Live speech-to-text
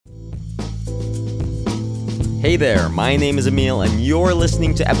Hey there, my name is Emil, and you're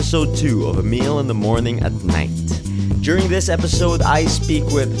listening to episode 2 of Emil in the Morning at Night. During this episode, I speak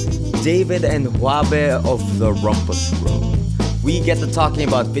with David and Huabe of the Rumpus Room. We get to talking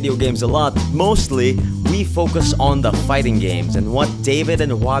about video games a lot. Mostly, we focus on the fighting games and what David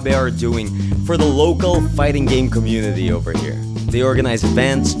and Huabe are doing for the local fighting game community over here. They organize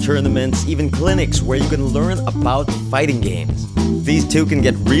events, tournaments, even clinics where you can learn about fighting games. These two can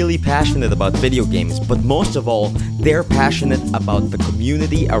get really passionate about video games, but most of all, they're passionate about the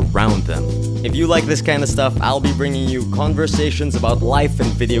community around them. If you like this kind of stuff, I'll be bringing you conversations about life and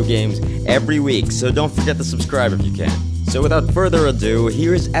video games every week, so don't forget to subscribe if you can. So without further ado,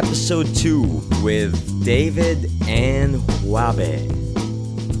 here's episode 2 with David and Huabe.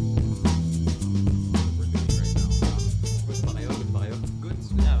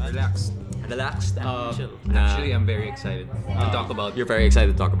 Relaxed and chill. Actually, I'm very excited to talk about. You're very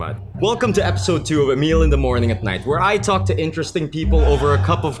excited to talk about it. Welcome to episode 2 of Emil in the Morning at Night, where I talk to interesting people over a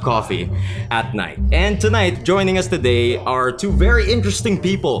cup of coffee at night. And tonight, joining us today are two very interesting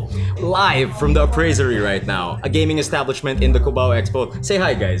people, live from the Appraisery right now, a gaming establishment in the Cubao Expo. Say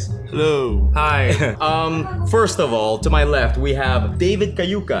hi, guys. Hello. Hi. First of all, to my left, we have David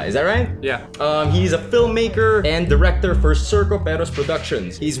Cayuca. Is that right? Yeah. He's a filmmaker and director for Circo Peros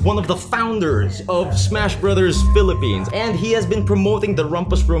Productions. He's one of the founders of Smash Brothers Philippines, and he has been promoting the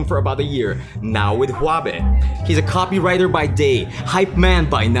Rumpus Room for about a year, now with Huabe. He's a copywriter by day, hype man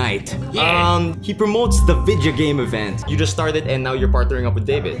by night. Yeah. He promotes the video game event. You just started and now you're partnering up with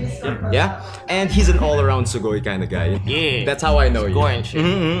David. Yeah? And he's an all-around Sugoi kind of guy. Yeah. That's how I know you. Sugoi and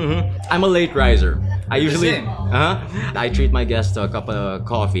shit. I'm a late riser. I usually... Same. I treat my guests to a cup of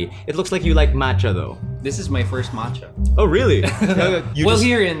coffee. It looks like you like matcha though. This is my first matcha. Oh, really?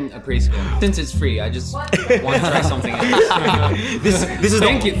 Here in Appraisco, since it's free, I just want to try something else. This is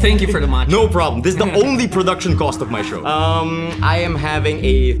Thank you for the matcha. No problem. This is the only production cost of my show. I am having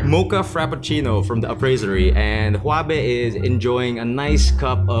a mocha frappuccino from the Appraisery, and Huabe is enjoying a nice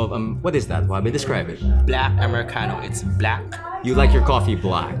cup of what is that, Huabe? Describe it. Black Americano. It's black. You like your coffee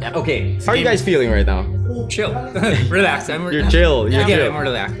black. Okay. How are you guys feeling right now? Chill. Relax. You're chill. You're chill. I'm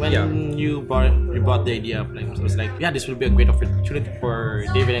relaxed. When you brought the idea up, like, so it's like, yeah, this will be a great opportunity for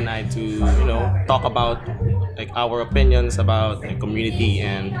David and I to, talk about like our opinions about the community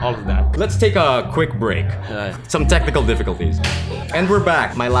and all of that. Let's take a quick break. Some technical difficulties. And we're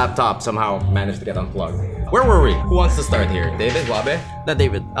back. My laptop somehow managed to get unplugged. Where were we? Who wants to start here? David? Huabe?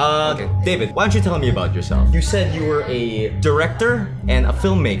 David. Okay. David, why don't you tell me about yourself? You said you were a director and a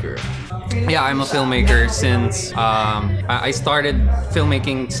filmmaker. Yeah, I'm a filmmaker since I started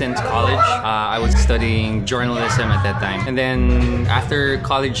filmmaking since college. I was studying journalism at that time, and then after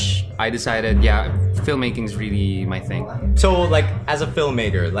college, I decided, filmmaking is really my thing. So, like, as a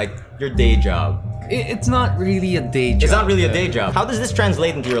filmmaker, like your day job. It's not really a day job. It's not really a day job. How does this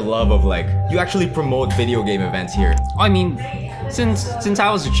translate into your love of you actually promote video game events here? I mean, since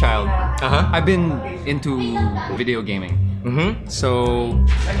I was a child, Uh-huh. I've been into video gaming. So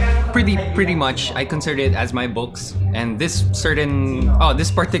pretty much I consider it as my books, and this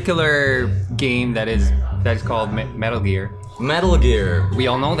particular game that is called Metal Gear. Metal Gear. We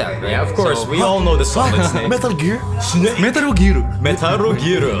all know that, right? Yeah, of course. So, we all know the Solid Snake. Metal Gear? Snake. Metal Gear. Metal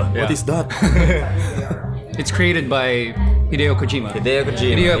Gear. What is that? it's created by Hideo Kojima. Hideo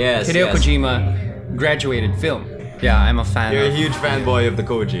Kojima. Hideo Kojima graduated film. Yeah, I'm a fan. You're a huge fanboy of the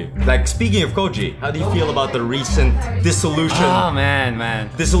Koji. Like, speaking of Koji, how do you feel about the recent dissolution? Oh man.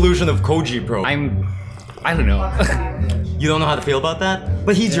 Dissolution of Koji Pro. I don't know. You don't know how to feel about that?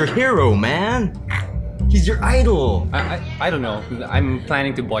 But he's your hero, man. He's your idol. I don't know. I'm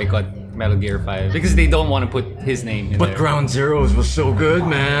planning to boycott Metal Gear 5 because they don't want to put his name in But there. Ground Zeroes was so good,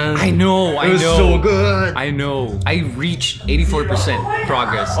 man. I know. It was so good. I know. I reached 84%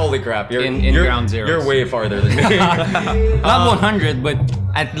 progress. Holy crap! You're in Ground Zeroes. You're way farther than me. Not 100, but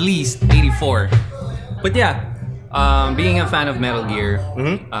at least 84. But yeah, being a fan of Metal Gear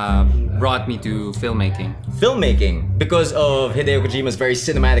brought me to filmmaking. Filmmaking because of Hideo Kojima's very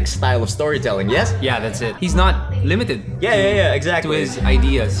cinematic style of storytelling. Yes. Yeah, that's it. He's not limited. Yeah, exactly. To his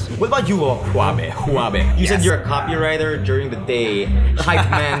ideas. What about you, Huabe? You said you're a copywriter during the day, hype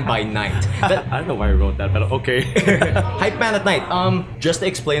man by night. I don't know why I wrote that, but okay. Hype man at night. Just to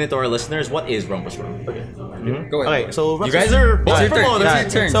explain it to our listeners, what is Rumpus Room? Okay. Go ahead. Okay, so You guys are both It's your turn. promoters.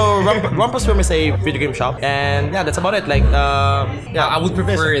 It's your turn. So Rumpus Room is a video game shop, and yeah, that's about it. Like, I would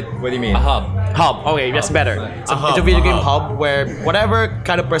prefer it. What do you mean? A hub. Hub. Okay, that's better. It's a video game hub where whatever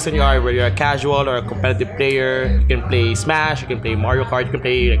kind of person you are, whether you're a casual or a competitive player, you can play Smash, you can play Mario Kart, you can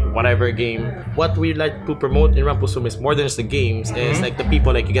play like whatever game. What we like to promote in Rampusum is more than just the games. It's like the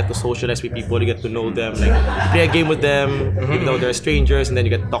people, like you get to socialize with people, you get to know them, like play a game with them, even though they're strangers, and then you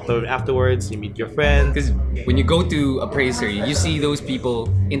get to talk to them afterwards. You meet your friends. Because when you go to a Praesery, you see those people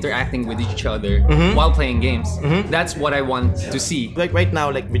interacting with each other while playing games. That's what I want to see. Like right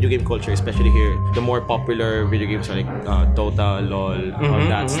now, like video game culture, especially here, the more popular video games are like Dota, LOL, all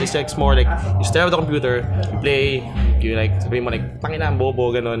that. So it's like more like you stare at the computer, you play, you like sabihin mo like tangina ang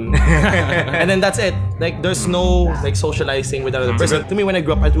bobo ganon, and then that's it. Like there's no like socializing with another person. To me, when I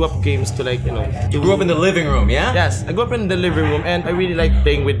grew up games to like You grew up in the living room, yeah? Yes, I grew up in the living room, and I really like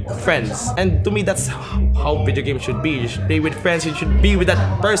playing with friends. And to me, that's how video games should be. You should play with friends. You should be with that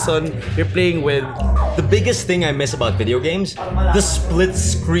person you're playing with. The biggest thing I miss about video games, the split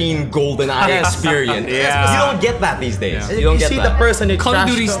screen golden eye experience. You don't get that these days. You don't get see that. the person. You Call of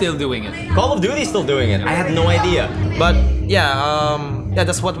trash Duty's talk. still doing it. Call of Duty's still doing it. I had no idea. But yeah,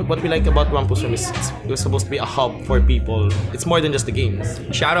 that's what we like about Rampusum is it was supposed to be a hub for people. It's more than just the games.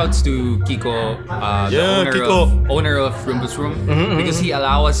 Shoutouts to Kiko, the owner of Rumpus Room, because he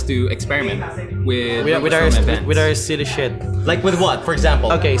allow us to experiment with Rumpus Room events. With our silly shit. Like with what, for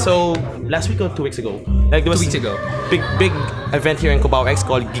example? Okay, so last week or 2 weeks ago, like there was 2 weeks ago. big event here in Cubao X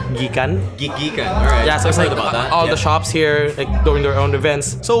called Geekan. Geekan. Alright. Yeah, so it's I've like heard about that. all the shops here like doing their own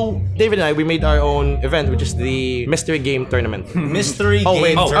events. So David and I, we made our own event, which is the Mystery Game Tournament. Mystery Oh Game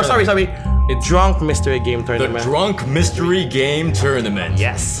wait, Tournament. I'm sorry. It's Drunk Mystery Game The Tournament. Drunk Mystery Game Tournament.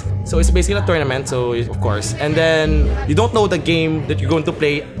 Yes. So it's basically a tournament, so of course. And then you don't know the game that you're going to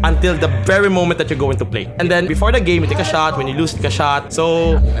play until the very moment that you're going to play. And then before the game, you take a shot. When you lose, take a shot.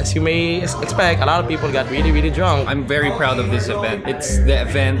 So as you may expect, a lot of people got really, really drunk. I'm very proud of this event. It's the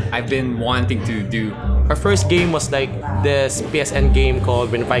event I've been wanting to do. Our first game was like this PSN game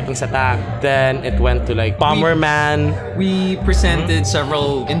called When Vikings Attack. Then it went to like Bomberman. We presented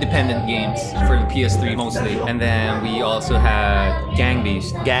several independent games for the PS3 mostly, and then we also had Gang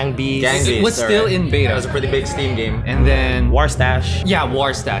Beast. Gang Beast. Gang It was Beast, still alright. in beta. That was a pretty big Steam game. And then War Stash. yeah,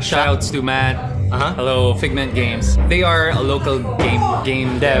 War Stash. Shoutouts to Matt. Hello, Figment Games. They are a local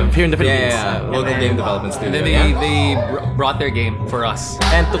game Dev here in the Philippines. Yeah, local then- game development studio. And then they brought their game for us.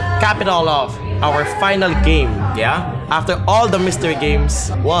 And to cap it all off, our final game Yeah? after all the mystery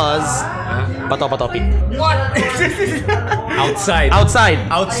games was Bato Batopi. Outside.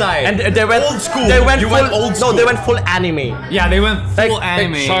 Outside. And they went Old school. They went You full, went old school. No, they went full anime. Yeah, they went full Like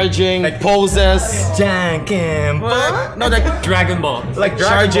anime. charging, poses. Jankin. No, like Dragon Ball. Like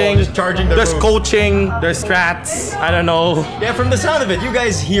Dragon charging, Ball, just charging the there's move. coaching, there's strats. I don't know. Yeah, from the sound of it, you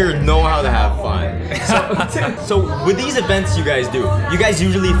guys here know how to have fun. So with these events you guys do, you guys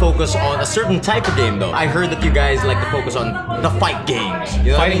usually focus on a certain type of game though. I heard that you guys like to focus on the fight games.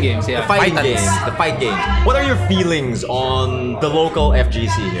 You know what I Fighting mean? games, yeah. The fighting Fightans. games. The fight games. What are your feelings on the local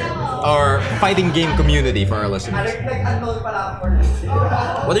FGC here? Or fighting game community for our listeners?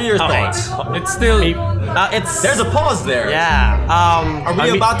 What are your thoughts? It's still. It's There's a pause there. yeah. Are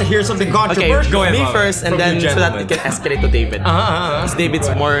we about to hear something controversial? Okay, Go ahead, me Bob. first, and From then you so that gentlemen. it can escalate to David. Because David's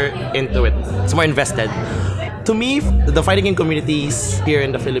more into it. It's more invested. To me, the fighting game communities here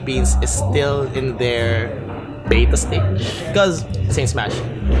in the Philippines is still in their beta stage. Because same Smash.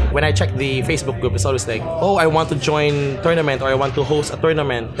 When I check the Facebook group, it's always like, oh, I want to join tournament or I want to host a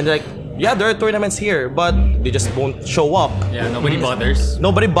tournament. And they're like, yeah, there are tournaments here, but they just won't show up. Yeah, nobody bothers.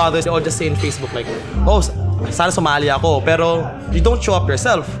 Nobody bothers. They all just say in Facebook like, oh, sana sumali ako. Pero you don't show up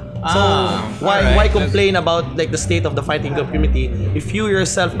yourself. So why alright. complain about like the state of the fighting community if you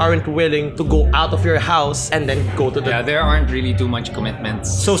yourself aren't willing to go out of your house and then go to the Yeah, there aren't really too much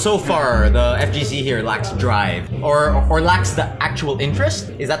commitments. So far, the FGC here lacks drive or lacks the actual interest.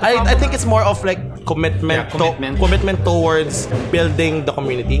 Is that the problem? I think it's more of like commitment, Yeah, commitment. commitment towards building the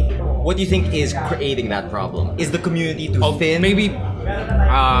community. What do you think is creating that problem? Is the community too thin? Maybe.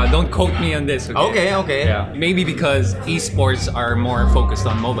 Don't quote me on this. Okay. Yeah. Maybe because esports are more focused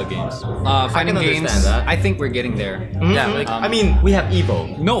on mobile games. Fighting can games. understand that. I think we're getting there. Yeah, like I mean, we have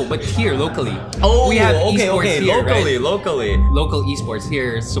Evo. No, but here locally. Oh, we have okay. esports here, Locally, right? locally. Local esports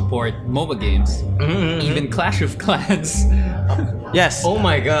here support mobile games. Even Clash of Clans. yes. Oh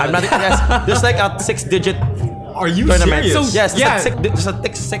my god. I'm not yes. There's like a 6-digit Are you tournament. serious? So- Yes, yeah. there's a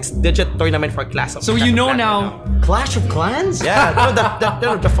 6-digit tournament for Clash of So you know now. Clash of Clans? Yeah,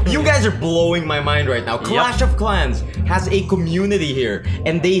 no, the You guys are blowing my mind right now. Clash of Clans has a community here,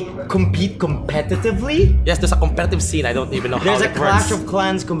 and they compete competitively. yes, there's a competitive scene. I don't even know There's how a it Clash works. of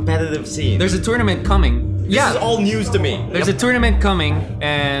Clans competitive scene. There's a tournament coming This Yeah. is all news to me. There's a tournament coming,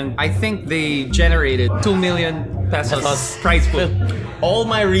 and I think they generated 2 million pesos Pesos. prize pool. All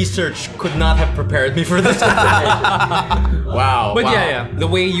my research could not have prepared me for this. Wow. But wow. yeah, the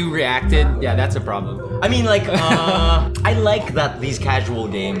way you reacted, yeah, that's a problem. I mean, like, I like that these casual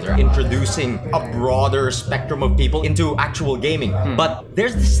games are introducing a broader spectrum of people into actual gaming. But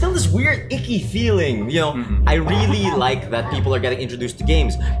there's still this weird, icky feeling. You know, I really like that people are getting introduced to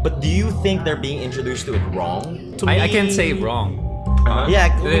games. But do you think they're being introduced to it wrong? I can't say wrong. Yeah,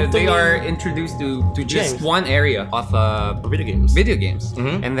 They are introduced to just Games. one area of video games. video games.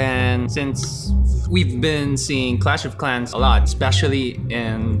 And then since we've been seeing Clash of Clans a lot, especially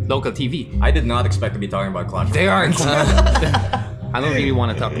in local TV, I did not expect to be talking about Clash. they aren't. I don't really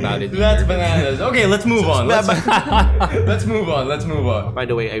want to talk about it. That's either. bananas. Okay, let's move on. Let's move on. Let's move on. By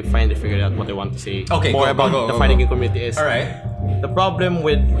the way, I finally figured out what I want to say Okay, more go, about go, the go, fighting go. game community is. All right. The problem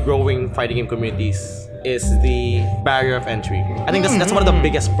with growing fighting game communities is the barrier of entry. I think that's one of the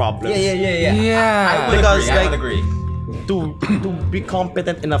biggest problems. Yeah. I would Because, agree. I like, would agree. To be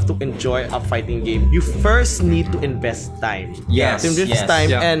competent enough to enjoy a fighting game, you first need to invest time. Yes, To invest yes. time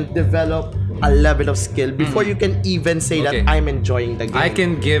Yeah. and develop a level of skill before you can even say Okay. that I'm enjoying the game. I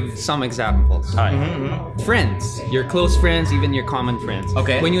can give some examples. Alright. Friends, your close friends, even your common friends.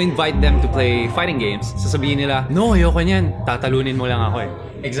 Okay. When you invite them to play fighting games, sasabihin nila, no, ayoko niyan. Tatalunin mo lang ako eh.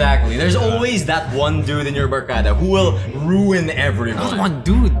 Exactly. There's always that one dude in your barkada who will ruin Not everyone. one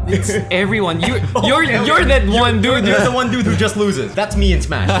dude. It's everyone. You're that one dude. You're the one dude who just loses. That's me in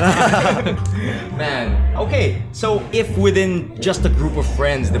Smash. Man. Okay, so if within just a group of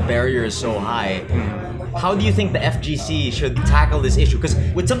friends the barrier is so high, how do you think the FGC should tackle this issue? Because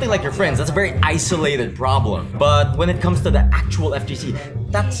with something like your friends, that's a very isolated problem. But when it comes to the actual FGC,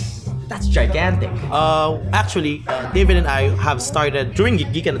 that's gigantic. Actually, David and I have started during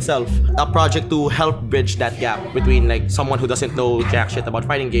Geekend itself a project to help bridge that gap between like someone who doesn't know jack shit about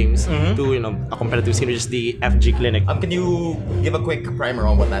fighting games to a competitive scene, which is the FG Clinic. Can you give a quick primer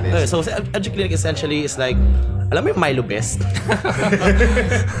on what that is? So FG Clinic essentially is like, alam mo yung Milo Best?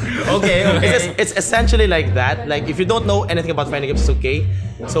 Okay. It's essentially like that. Like if you don't know anything about fighting games, it's okay.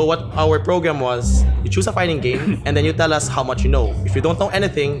 So what our program was, you choose a fighting game and then you tell us how much you know. If you don't know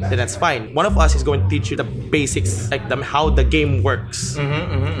anything, then that's fine. One of us is going to teach you the basics, like how the game works.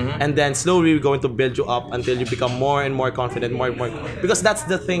 And then slowly we're going to build you up until you become more and more confident, more and more. Because that's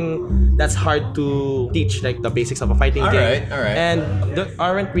the thing that's hard to teach, like the basics of a fighting game. All right. And there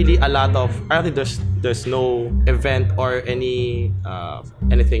aren't really a lot of, I don't think there's no event or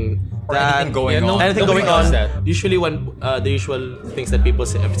anything Or anything going on. Anything Nobody going does on. that. Usually when the usual things that people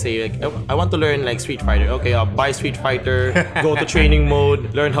say like, I want to learn like Street Fighter. Okay, buy Street Fighter, go to training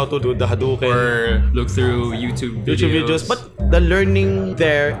mode, learn how to do the Hadouken. Or look through YouTube videos. But the learning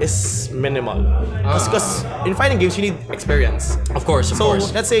there is minimal. Because in fighting games you need experience. Of course. So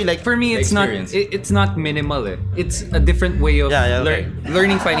let's say like for me, it's Experience. it's not minimal. It's a different way of okay.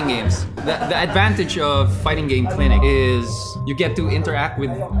 learning fighting games. The advantage of fighting game clinic is you get to interact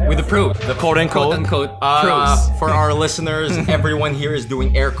with the pros, the quote unquote pros. For our listeners, everyone here is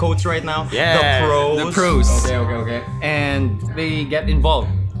doing air quotes right now. Yeah. The pros. Okay. And they get involved.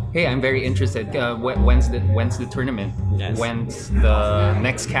 Hey, I'm very interested. When's the tournament? Yes. When's the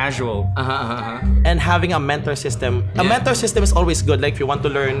next casual? and having a mentor system. A mentor system is always good. Like if you want to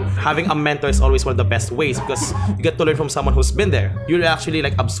learn, having a mentor is always one of the best ways because you get to learn from someone who's been there. You actually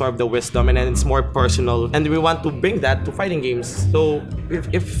like absorb the wisdom and then it's more personal. And we want to bring that to fighting games. So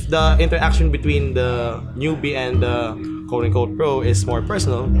if the interaction between the newbie and the quote-unquote pro is more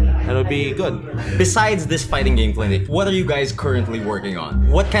personal, that would be good. Besides this fighting game clinic, what are you guys currently working on?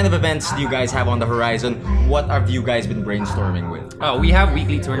 What kind of events do you guys have on the horizon? What have you guys been brainstorming with? Oh, we have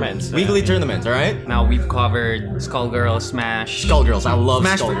weekly tournaments. Weekly tournaments, all right? Now we've covered Skullgirls, Smash, Skullgirls, I love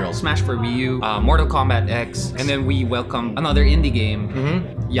Smash Skullgirls. Smash for Wii U, Mortal Kombat X, and then we welcome another indie game,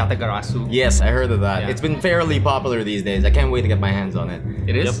 Yatagarasu. Yes, I heard of that. Yeah. It's been fairly popular these days. I can't wait to get my hands on it.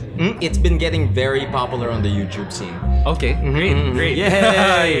 It is? It's been getting very popular on the YouTube scene. Okay, great.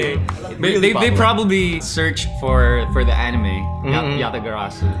 Yay! They, Really they popular. probably searched for the anime,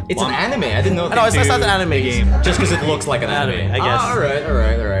 Yatagarasu. It's an anime. I didn't know. No, it's not an anime game. Just because it looks like an anime. I guess. All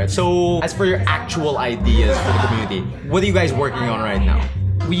right. So, as for your actual ideas for the community, what are you guys working on right now?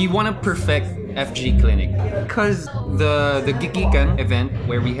 We want to perfect FG Clinic because the Gigikan event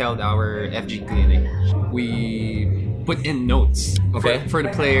where we held our FG Clinic, we put in notes for the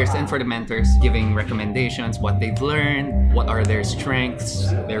players and for the mentors, giving recommendations, what they've learned, what are their strengths,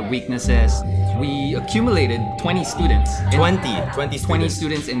 their weaknesses. We accumulated 20 students. 20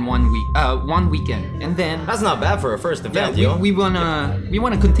 students in 1 week, 1 weekend, and then That's not bad for a first event, yo. we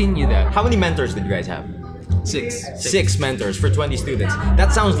wanna continue that. How many mentors did you guys have? Six mentors for 20 students.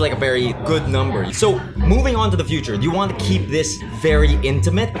 That sounds like a very good number. So, moving on to the future, do you want to keep this very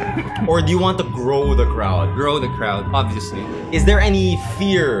intimate or do you want to grow the crowd? Grow the crowd, obviously. Is there any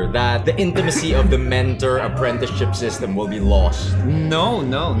fear that the intimacy of the mentor apprenticeship system will be lost? No.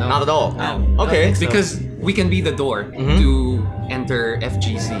 Not at all. No. Okay. Because we can be the door to enter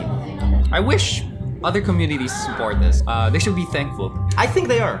FGC. I wish other communities support this. They should be thankful. I think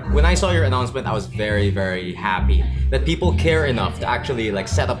they are. When I saw your announcement, I was very, very happy that people care enough to actually like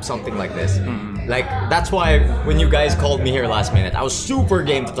set up something like this. Like that's why when you guys called me here last minute, I was super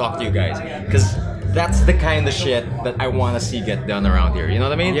game to talk to you guys because that's the kind of shit that I want to see get done around here. You know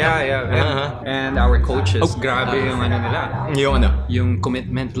what I mean? Yeah. And our coaches, grabe yung ano nila. Yung ano? Yung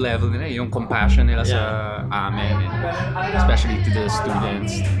commitment level nila, yung compassion nila sa amin, and especially to the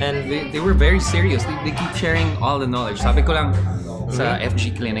students. And they were very serious. They keep sharing all the knowledge. Sabi ko lang sa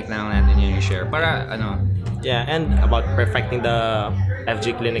FG clinic na lang natin yun i-share para ano. Yeah, and about perfecting the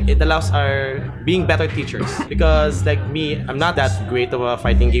FG clinic, it allows our being better teachers. Because like me, I'm not that great of a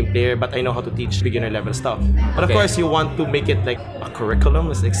fighting game player, but I know how to teach beginner level stuff. But of course, you want to make it like a curriculum.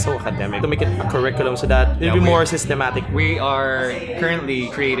 It's like so academic. To make it a curriculum so that it'll be more systematic. We are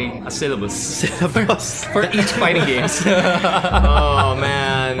currently creating a syllabus for each fighting games. Oh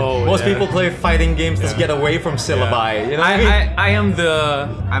man, most people play fighting games to get away from syllabi. You know what I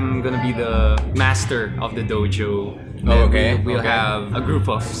mean? I'm gonna be the master of the dojo. We'll have a group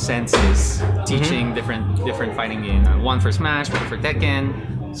of senses teaching different fighting games. One for Smash, one for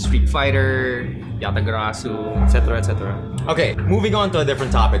Tekken, Street Fighter, Yatagarasu, etc. Okay, moving on to a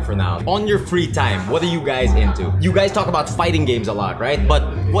different topic for now. On your free time, what are you guys into? You guys talk about fighting games a lot, right? But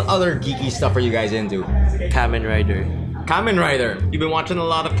what other geeky stuff are you guys into? Kamen Rider. Kamen Rider. You've been watching a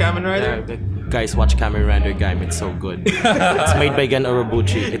lot of Kamen Rider? Guys, watch Kamen Rider Gaim. It's so good. It's made by Gen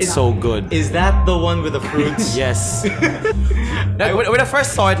Urobuchi. It's so good. Is that the one with the fruits? Yes. When I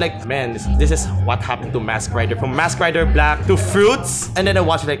first saw it, like, man, this is what happened to Mask Rider. From Mask Rider Black to Fruits. And then I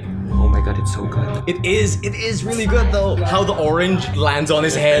watched it like, oh my god, it's so good. It is really good though. How the orange lands on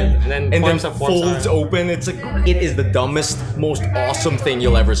his head and then folds open. It's like, it is the dumbest, most awesome thing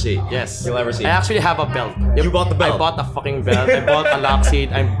you'll ever see. Yes. You'll ever see. I actually have a belt. You bought the belt? I bought a fucking belt. I bought a lock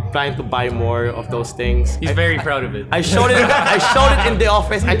seat. I'm trying to buy more of those things. He's very proud of it. I showed it in the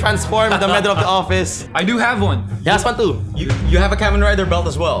office. I transformed the middle of the office. I do have one. He has one too. You have a Kamen Rider belt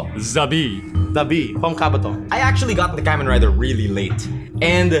as well. Zabi. Dabi from Kabuto. I actually got the Kamen Rider really late.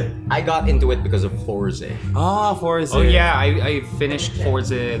 And I got into it because of Forza. Forza. Oh yeah, I finished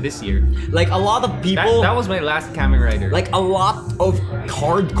Forza this year. Like a lot of people... That was my last Kamen Rider. Like a lot of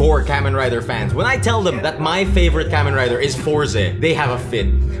hardcore Kamen Rider fans, when I tell them that my favorite Kamen Rider is Forza, they have a fit.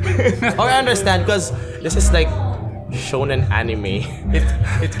 I understand because this is like shonen anime.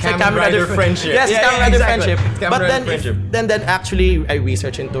 It's Kamen Rider friendship. Yes, Kamen Rider friendship. But then actually I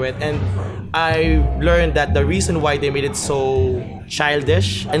researched into it and I learned that the reason why they made it so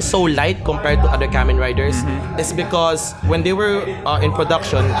childish and so light compared to other Kamen Riders is because when they were in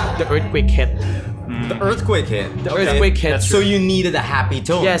production, the earthquake hit. The earthquake hit. The earthquake hit. So you needed a happy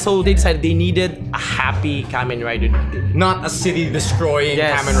tone. Yeah, so they decided they needed a happy Kamen Rider. Not a city-destroying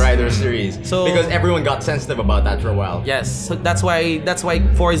Kamen Rider series. So because everyone got sensitive about that for a while. Yes, so that's why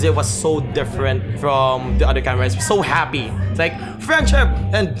Forza was so different from the other Kamen Riders. So happy. It's like friendship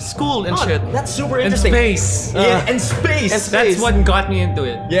and school and shit. That's super And interesting. space. Yeah, and space. That's what got me into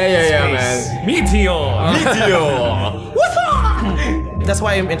it. Yeah, man. Meteor. Meteor. That's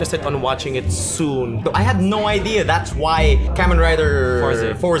why I'm interested on watching it soon. I had no idea that's why Kamen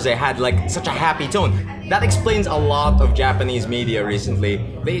Rider Forza had like such a happy tone. That explains a lot of Japanese media recently.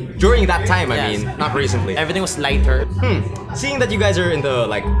 During that time, I mean, not recently. Everything was lighter. Seeing that you guys are into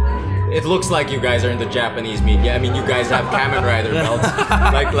like, it looks like you guys are into Japanese media. I mean, you guys have Kamen Rider belts.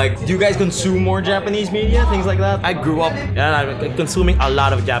 like, do you guys consume more Japanese media, things like that? I grew up consuming a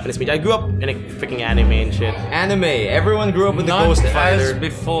lot of Japanese media. I grew up in like freaking anime and shit. Anime. Everyone grew up with the Ghost Fighter. As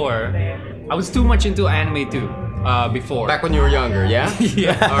before. I was too much into anime too. Before. Back when you were younger, yeah?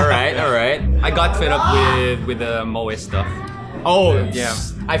 Yeah. All right. I got fed up with the Moe stuff. Oh, yeah.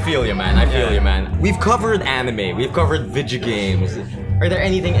 I feel you, man. I feel you, man. We've covered anime. We've covered video games. Are there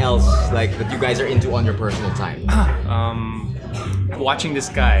anything else like that you guys are into on your personal time? Watching this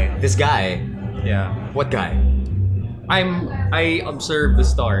guy. This guy? Yeah. What guy? I observe the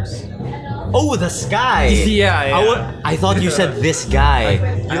stars. Oh, the sky! Yeah. I thought you said this guy.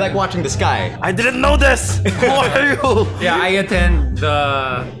 You like watching the sky? I didn't know this! Who are you? Yeah, I attend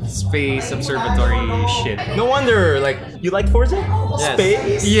the space observatory shit. No wonder, like, you like Forza? Yes.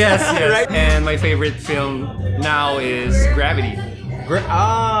 Space? Yes. Right? And my favorite film now is Gravity.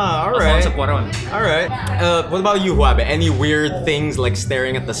 All right. Alfonso Cuaron. All right. What about you, Huabe? Any weird things like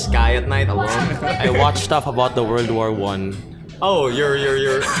staring at the sky at night alone? I watch stuff about the World War One. Oh, you're.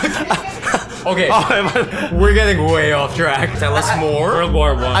 Okay, we're getting way off track. Tell us more. World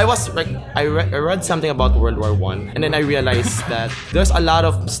War One. I was like, I read something about World War One, and then I realized that there's a lot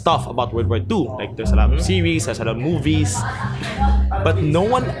of stuff about World War Two. Like there's a lot of series, there's a lot of movies, but no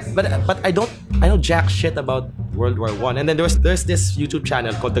one. But I know jack shit about World War One. And then there's this YouTube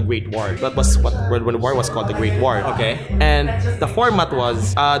channel called The Great War. That was what World War was called, The Great War. Okay. And the format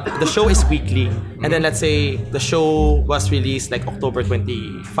was the show is weekly, and then let's say the show was released like October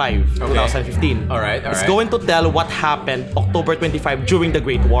 25, 2015. All right. It's going to tell what happened October 25 during the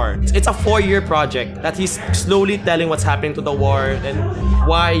Great War. It's a 4-year project that he's slowly telling what's happening to the war and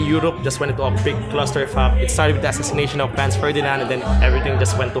why Europe just went into a big clusterfuck. It started with the assassination of Franz Ferdinand, and then everything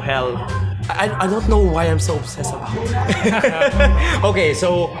just went to hell. I don't know why I'm so obsessed about it. Okay,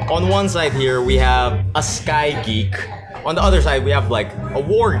 so on one side here we have a sky geek. On the other side we have like a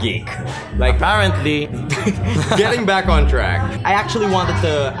war geek. Like Apparently, getting back on track. I actually wanted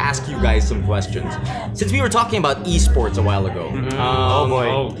to ask you guys some questions. Since we were talking about esports a while ago. oh boy.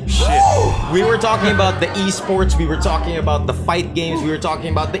 Oh shit. We were talking about the esports, we were talking about the fight games, we were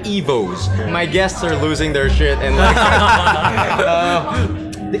talking about the Evos. My guests are losing their shit and like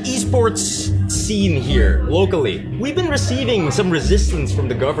the esports scene here locally. We've been receiving some resistance from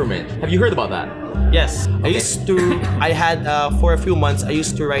the government. Have you heard about that? Yes, I had for a few months. I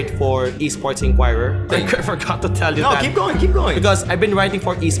used to write for Esports Inquirer. I forgot to tell you No, that. keep going. Because I've been writing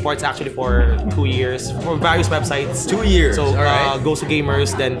for esports actually for 2 years for various websites. 2 years. So alright. Ghost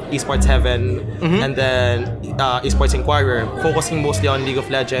Gamers, then Esports Heaven, and then Esports Inquirer, focusing mostly on League of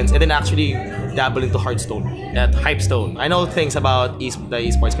Legends, and then actually dabble into Hearthstone at Hypestone. I know things about the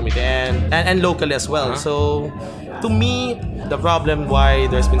esports community and locally as well. So to me, the problem why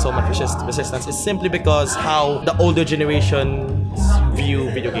there's been so much resistance is simply because how the older generations view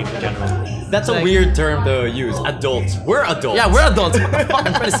video games in general. That's a Like- weird term to use. Adults. We're adults. Yeah, we're adults. What the fuck?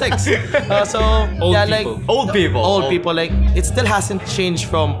 I'm 26. Old yeah, people. like Old people. old people, like it still hasn't changed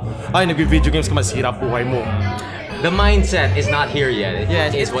from ay nag-video games ka masira buhay mo. The mindset is not here yet.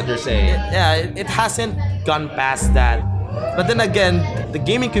 Is what you're saying. It hasn't gone past that. But then again, the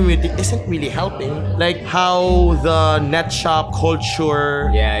gaming community isn't really helping. Like how the net shop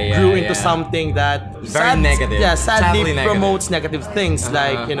culture grew into something that Very negative. Yeah, sadly Sadly negative. promotes negative things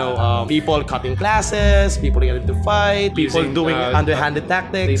like people cutting classes, people getting into fight, people Using, doing underhanded They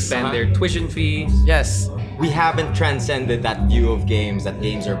tactics. spend their tuition fees. Yes. We haven't transcended that view of games, that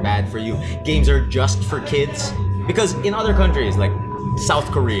games are bad for you. Games are just for kids. Because in other countries like South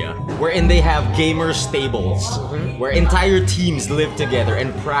Korea, wherein they have gamer stables, where entire teams live together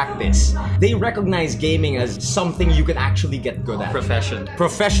and practice, they recognize gaming as something you can actually get good at.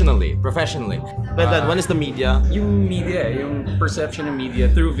 Professionally. But then one is the media. Yung media, yung perception of media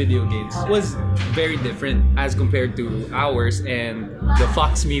through video games was very different as compared to ours and the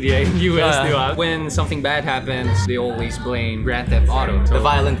Fox media in US, di ba? When something bad happens, they always blame Grand Theft Auto. The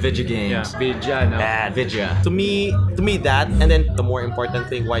violent video games. Vidya, no? Bad. Vidya. To me that, and then the more important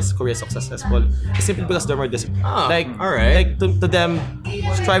thing why is Korea successful is simply because they're more disciplined. alright. Like to them,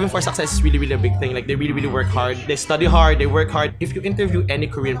 striving for success is really, really a big thing. Like they really, really work hard. They study hard. They work hard. If you interview any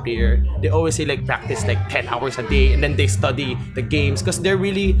Korean player, they always say like practice like 10 hours a day, and then they study the games because they're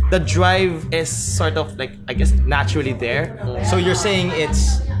really the drive is sort of like I guess naturally there. So you're saying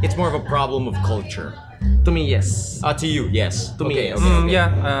it's more of a problem of culture. To me, yes. To you, yes. To me, yes. Okay.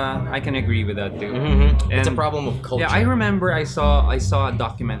 Yeah, I can agree with that too. It's a And- problem of culture. Yeah, I remember I saw a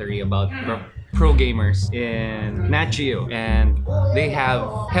documentary about pro gamers in Nat Geo, and they have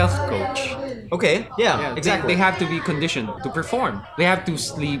health coach. Okay, yeah, Yeah, exactly. They have to be conditioned to perform. They have to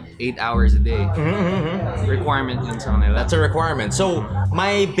sleep 8 hours a day. Requirement and something like that. That's a requirement. So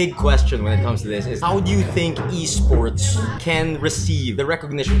my big question when it comes to this is how do you think esports can receive the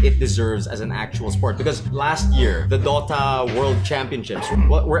recognition it deserves as an actual sport? Because last year, the Dota World Championships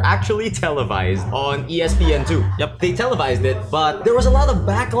were actually televised on ESPN2. Yep. They televised it, but there was a lot of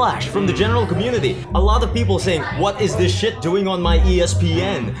backlash from the general community. A lot of people saying, what is this shit doing on my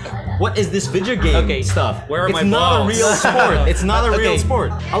ESPN? What is this video game stuff? Where are it's my not balls? a real sport. It's not a real Okay.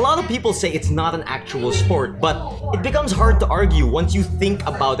 sport. A lot of people say it's not an actual sport, but it becomes hard to argue once you think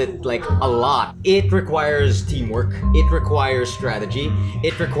about it like a lot. It requires teamwork, it requires strategy,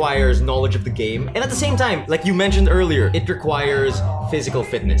 it requires knowledge of the game, and at the same time, like you mentioned earlier, it requires physical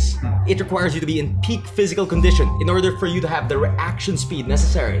fitness. it requires you to be in peak physical condition in order for you to have the reaction speed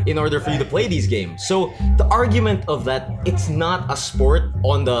necessary in order for you to play these games. So the argument of that it's not a sport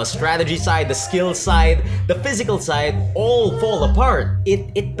on the strategy side, the skill side, the physical side all fall apart.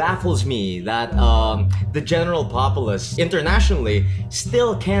 It baffles me that the general populace internationally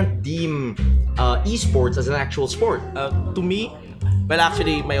still can't deem esports as an actual sport. To me, well,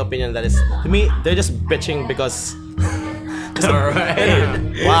 actually, my opinion that is, to me, they're just bitching because.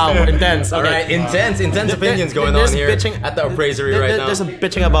 Alright. Wow, intense. Okay. Alright, intense opinions going on There's here bitching- at the appraisery right now. There's a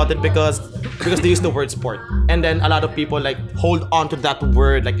bitching about it because they use the word sport, and then a lot of people like hold on to that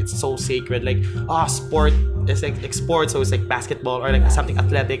word like it's so sacred. Like sport is like sport, so it's like basketball or like something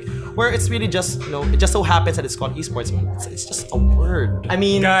athletic, where it's really just it just so happens that it's called esports. It's just a word. I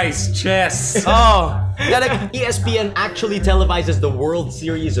mean, Guys, chess. Yeah, like ESPN actually televises the World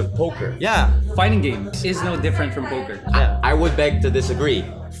Series of Poker. yeah. Fighting games is no different from poker. I would beg to disagree.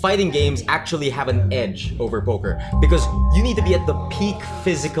 Fighting games actually have an edge over poker because you need to be at the peak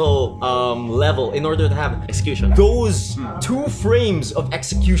physical level in order to have Execution. those 2 frames of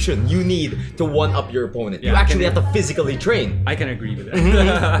execution you need to one up your opponent. Yeah, you I actually can- have to physically train. I can agree with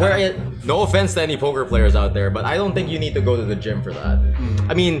that. Where no offense to any poker players out there, but I don't think you need to go to the gym for that.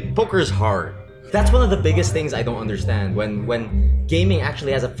 I mean, poker is hard. That's one of the biggest things I don't understand when gaming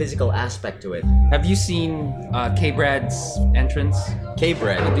actually has a physical aspect to it. Have you seen K-Brad's entrance?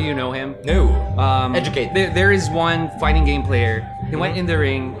 K-Bread. Do you know him? No. Educate. There is one fighting game player. He went in the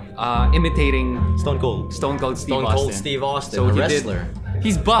ring imitating Stone Cold. Stone Cold Steve Stone Austin. Cold Steve Austin, So a he wrestler.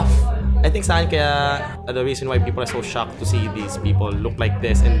 He's buff. I think saan kaya the reason why people are so shocked to see these people look like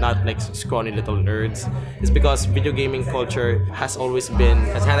this and not like scrawny little nerds is because video gaming culture has always been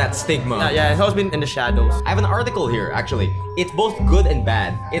Has had that stigma. yeah, it's always been in the shadows. I have an article here, actually. It's both good and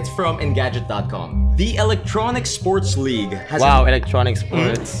bad. It's from Engadget.com. The Electronic Sports League has Electronic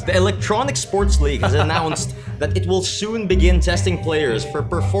sports. The Electronic Sports League has announced that it will soon begin testing players for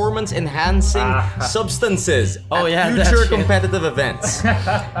performance-enhancing substances Oh, at yeah, that future shit. competitive events.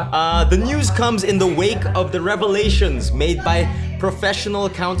 The news comes in the wake of the revelations made by professional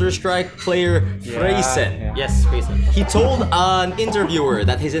Counter-Strike player Freysen. Yes, Jason. He told an interviewer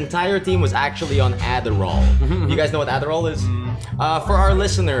that his entire team was actually on Adderall. You guys know what Adderall is? For our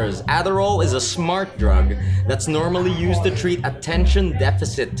listeners, Adderall is a smart drug that's normally used to treat attention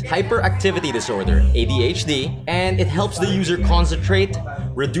deficit hyperactivity disorder, ADHD, and it helps the user concentrate,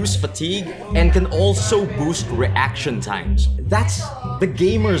 reduce fatigue, and can also boost reaction times. That's the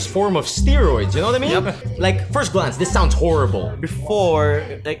gamer's form of steroids, you know what I mean? Yep. Like, first glance, this sounds horrible. Before,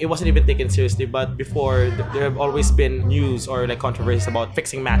 like it wasn't even taken seriously, but before there have always been news or like controversies about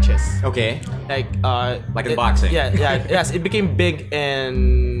fixing matches. Okay. Like in boxing. Yes, it became big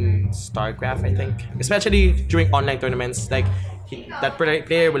in StarCraft, I think, especially during online tournaments. Like that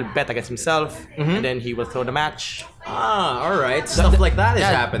player will bet against himself, and then he will throw the match. Alright. Stuff like that is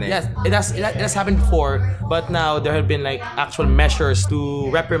happening. Yes, it has happened before, but now there have been like actual measures to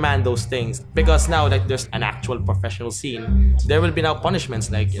reprimand those things because now like there's an actual professional scene. There will be now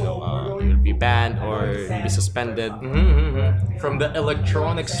punishments like you will be banned or you'll be suspended. From the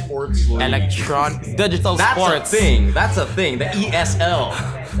Electronic Sports League. Digital That's sports. a thing. That's a thing. The ESL.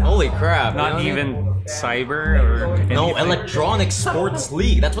 Holy crap. Not you know what I mean? even cyber or No, anything. Electronic Sports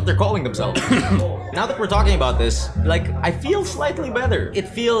League. That's what they're calling themselves. Now that we're talking about this, like, I feel slightly better. It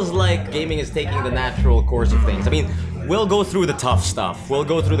feels like gaming is taking the natural course of things. I mean, we'll go through the tough stuff. We'll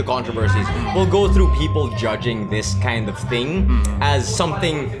go through the controversies. We'll go through people judging this kind of thing as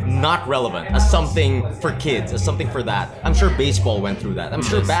something not relevant, as something for kids, as something for that. I'm sure baseball went through that. I'm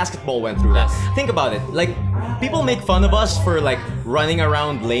sure basketball went through that. Think about it. Like, people make fun of us for like running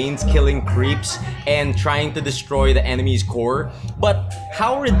around lanes, killing creeps, and trying to destroy the enemy's core. But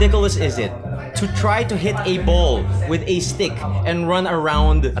how ridiculous is it to try to hit a ball with a stick and run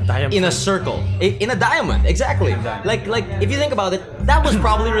around in a circle? In a diamond, exactly. Like if you think about it, that was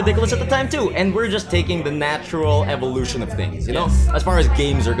probably ridiculous at the time too. And we're just taking the natural evolution of things, you know, as far as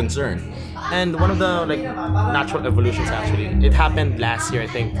games are concerned. And one of the like natural evolutions actually, it happened last year I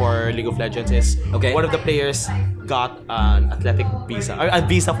think for League of Legends is one of the players got an athletic visa, or a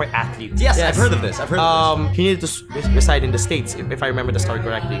visa for athletes. Yes, I've heard of this. He needed to reside in the States, if I remember the story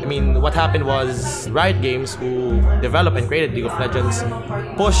correctly. I mean, what happened was Riot Games, who developed and created League of Legends,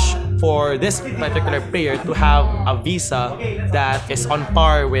 pushed for this particular player to have a visa that is on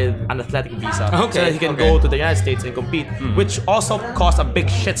par with an athletic visa. Okay, So that he can okay. go to the United States and compete, which also caused a big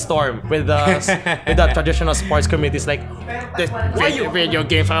shitstorm with the traditional sports communities. Like, video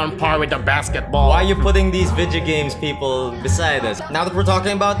games are on par with the basketball. Why are you putting these video games people beside us? Now that we're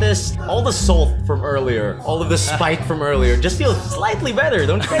talking about this, all the salt from earlier, all of the spite from earlier just feels slightly better,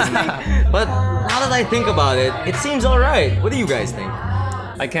 don't you guys think? But now that I think about it, it seems alright. What do you guys think?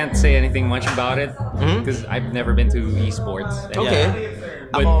 I can't say anything much about it because I've never been to esports. Okay.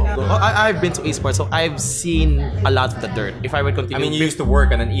 But I've been to esports, so I've seen a lot of the dirt. If I would continue, I mean, you used to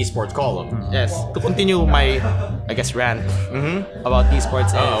work on an esports column. yes, to continue my, I guess, rant about esports.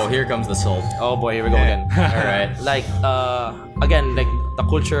 is- Oh, here comes the salt. Oh boy, here we go again. Alright. Like again, like the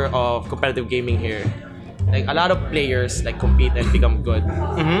culture of competitive gaming here. Like a lot of players like compete and become good.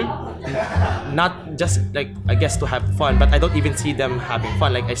 Not just like I guess to have fun, but I don't even see them having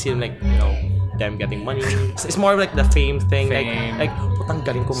fun. Like I see them like them getting money. It's more of like the fame thing. Fame. Like putang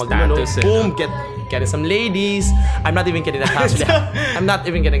galing ko maglaro. Status, eh. Boom, getting some ladies. I'm not even getting that casually. I'm not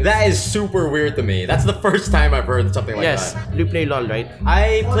even getting That is super weird to me. That's the first time I've heard something like Yes, that. you play LOL, right?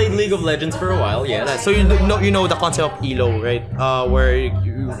 I played League of Legends for a while, yes. So you know the concept of ELO, right? Where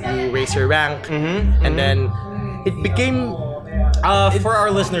you raise your rank, and then it became For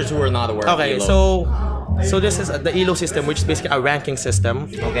our listeners who are not aware okay. of ELO. So this is the ELO system, which is basically a ranking system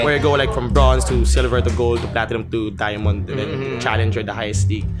Okay. where you go like from bronze to silver to gold to platinum to diamond, and then challenger, the highest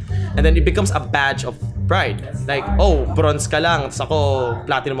league, and then it becomes a badge of pride. Like, oh, bronze ka lang, tapos ako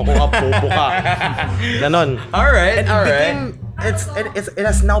platinum ako, bobo ka. Ganon. Alright, And it alright. became it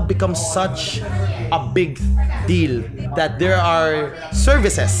has now become such a big deal that there are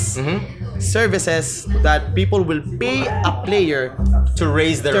services that people will pay a player To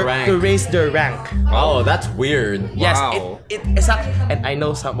raise their rank. to raise their rank. Oh, that's weird. Yes, Wow. it's not, and I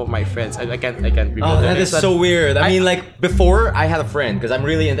know some of my friends. I can't reveal Oh, their that is names, so but weird. I mean, like, before I had a friend, because I'm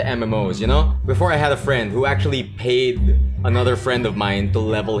really into MMOs, you know? Before I had a friend who actually paid another friend of mine to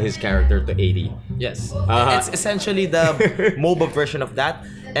level his character to 80. Yes, Uh-huh. it's essentially the MOBA version of that,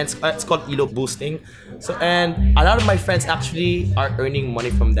 and it's called ELO boosting. So, and a lot of my friends actually are earning money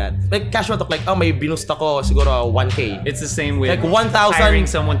from that. Like casual talk, like, oh, may binoost ako siguro 1K. it's the same with Like 1,000 hiring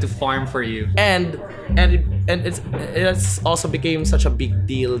someone to farm for you. and it's also became such a big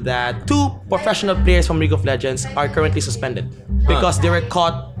deal that 2 professional players from League of Legends are currently suspended because they were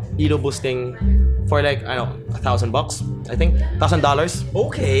caught ELO boosting for like I don't know $1,000, I think $1,000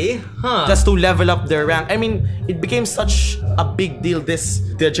 Okay. Huh. just to level up their rank. I mean, it became such a big deal. This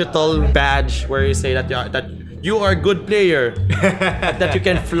digital badge where you say that you are a good player that you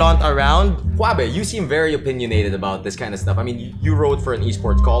can flaunt around. Wabe, you seem very opinionated about this kind of stuff. I mean, you wrote for an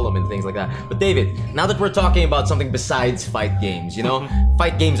esports column and things like that. But David, now that we're talking about something besides fight games, you know,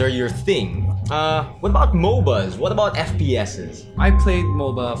 fight games are your thing. What about MOBAs? What about FPSs? I played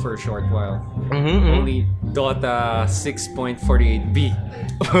MOBA for a short while. Only Dota 6.48B.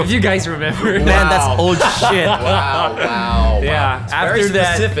 If you guys remember. Man, that's old shit. Wow, wow. Yeah, It's after very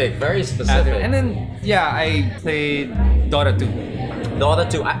that- specific, very specific. And then, yeah, I played Dota 2 Dota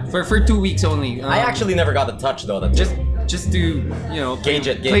 2. for 2 weeks only. I actually never got to touch Dota 2. just to Gauge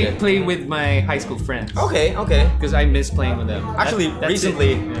it. play with my high school friends. Okay. Because I miss playing with them. Actually, That's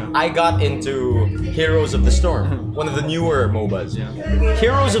recently, it. Yeah. I got into Heroes of the Storm, one of the newer MOBAs. Yeah.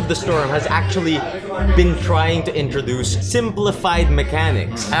 Heroes of the Storm has actually been trying to introduce simplified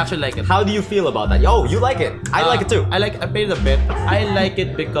mechanics. I actually like it. How do you feel about that? Oh, you like it. I like it too. I played it a bit. I like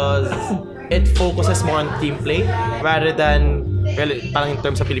it because it focuses more on team play rather than parang in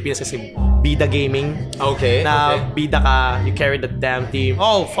terms of Pilipinas kasi bida gaming. Okay. Na okay. bida ka, you carry the damn team.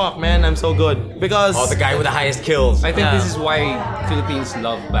 Oh fuck man, I'm so good. Because Oh, the guy with the highest kills. I think Yeah. this is why Philippines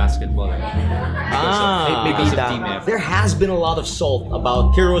love basketball. Because of bida. team effort. There has been a lot of salt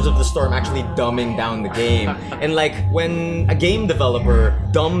about Heroes of the Storm actually dumbing down the game. And like when a game developer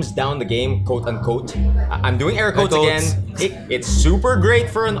dumbs down the game, quote unquote, I'm doing air quotes again. It's super great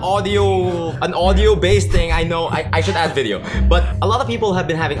for an audio based thing. I know I should add video. But a lot of people have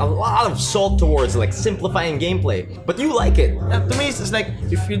been having a lot of salt towards like simplifying gamelay. But you like it. to me, it's like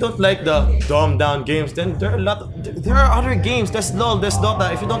if you don't like the dumbed down games, then there are other games. There's LOL, there's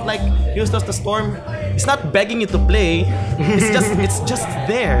Dota. If you don't like Heroes of the Storm, it's not begging you to play. It's just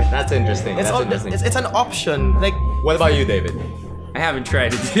there. That's interesting. It's That's all, interesting. it's an option. Like What about you, David? I haven't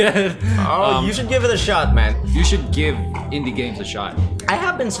tried it yet. Oh, you should give it a shot, man. You should give indie games a shot. I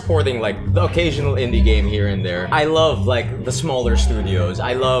have been supporting like the occasional indie game here and there. I love like the smaller studios.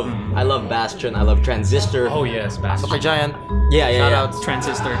 I love Bastion. I love Transistor. Oh yes, Bastion. Super Giant. yeah, yeah, Shout yeah. outs.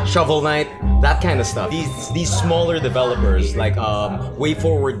 Transistor. Shovel Knight. that kind of stuff. These smaller developers like Way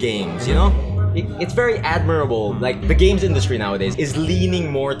Forward Games, you know. It's very admirable. Like the games industry nowadays is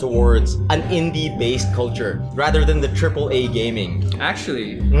leaning more towards an indie-based culture rather than the AAA gaming.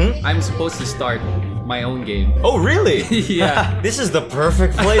 Actually, I'm supposed to start my own game. Oh, really? Yeah. This is the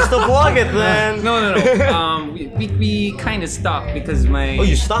perfect place to plug it, then. No. We kind of stopped because Oh,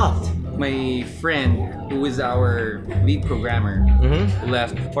 you stopped? my friend, who is our lead programmer,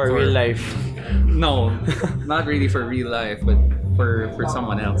 left For real life. No, not really for real life, but for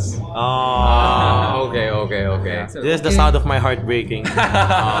someone else. Oh, okay. So, This is the sound of my heart breaking.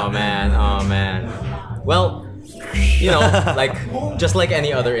 Oh man. Well, you know, like just like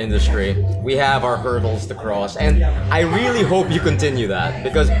any other industry, we have our hurdles to cross, and I really hope you continue that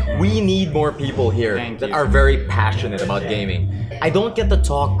because we need more people here Thank that you. are very passionate about gaming. I don't get to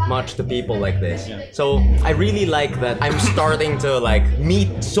talk much to people like this, so I really like that I'm starting to like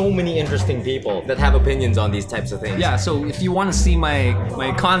meet so many interesting people that have opinions on these types of things. Yeah, so if you want to see my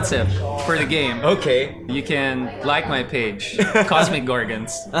concept for the game, Okay. you can like my page, Cosmic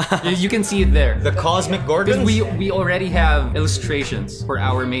Gorgons. You can see it there. The Cosmic Because Gorgons. we already have illustrations for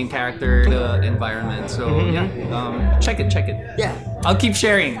our main character, the environment. So check it. Yeah. I'll keep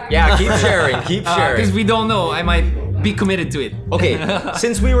sharing. Yeah. Keep sharing. Keep sharing. Because we don't know, I might be committed to it. Okay,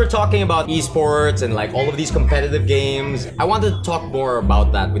 since we were talking about esports and like all of these competitive games, I wanted to talk more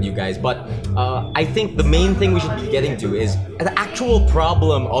about that with you guys. But I think the main thing we should be getting to is the actual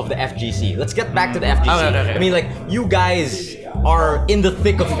problem of the FGC. Let's get back to the FGC. Okay. I mean, like, you guys are in the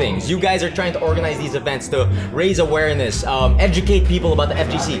thick of things. You guys are trying to organize these events to raise awareness, educate people about the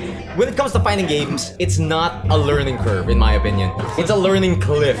FGC. When it comes to fighting games, it's not a learning curve, in my opinion. It's a learning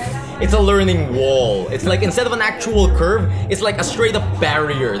cliff. It's a learning wall. It's like instead of an actual curve, it's like a straight up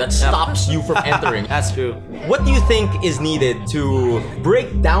barrier that stops you from entering. That's true. What do you think is needed to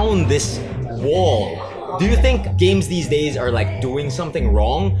break down this wall? Do you think games these days are like doing something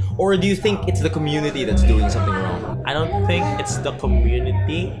wrong, or do you think it's the community that's doing something wrong? I don't think it's the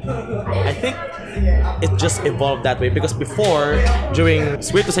community. I think it just evolved that way because before, during,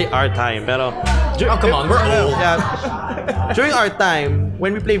 it's weird to say our time, pero Oh, come on, we're old. yeah, during our time,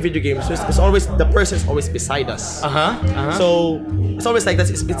 when we play video games, it's always the person is always beside us. So it's always like that.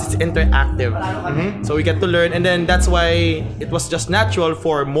 It's interactive. So we get to learn, and then that's why it was just natural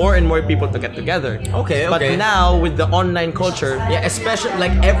for more and more people to get together. Okay. But now with the online culture, Yeah, especially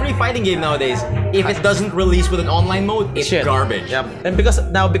like every fighting game nowadays, if it doesn't release with an online mode, it's shit. garbage. Yep. And because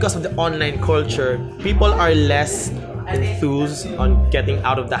of the online culture, people are less enthused on getting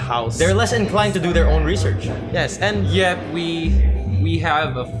out of the house. They're less inclined to do their own research. yes, and Yet we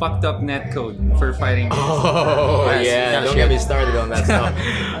have a fucked up netcode for fighting games. Oh Yes, yeah, yeah, don't shit. get me started on that stuff.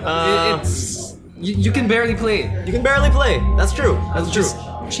 It's you can barely play it. You can barely play. That's true. That's true. Just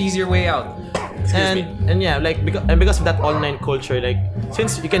cheese your way out. and yeah, like because of that online culture, like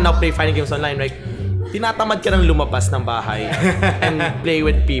since you can now play fighting games online, like tinatamad ka nang lumabas ng bahay and play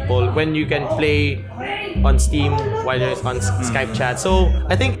with people when you can play on Steam while you're on Skype chat. So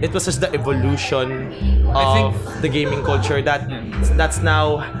I think it was just the evolution of the gaming culture that's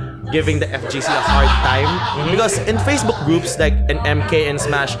now giving the FGC a hard time because in Facebook groups like in MK and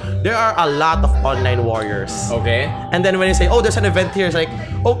Smash, there are a lot of online warriors. Okay. And then when you say, oh, there's an event here, it's like,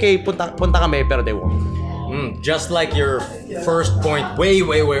 okay, punta kami, pero they won't. Just like your first point way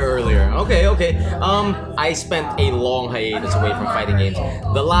earlier. Okay. I spent a long hiatus away from fighting games.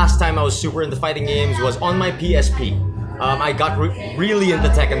 The last time I was super into fighting games was on my PSP. I got really into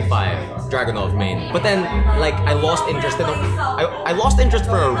Tekken 5, Dragunov main. But then, like, I lost interest in I lost interest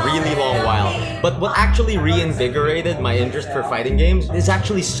for a really long while. But what actually reinvigorated my interest for fighting games is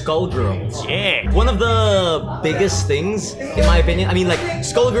actually Skullgirls. Yeah. One of the biggest things, in my opinion, I mean, like,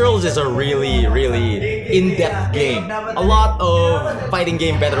 Skullgirls is a really in-depth game. A lot of fighting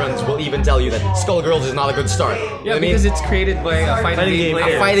game veterans will even tell you that Skullgirls is not a good start. You know Yeah, what I mean? because it's created by a fighting game A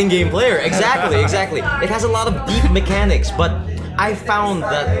player. fighting game player, exactly. It has a lot of deep mechanics, but I found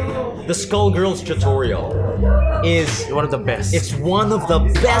that the Skullgirls tutorial is One of the best. it's one of the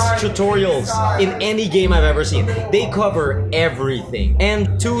best tutorials in any game I've ever seen. They cover everything.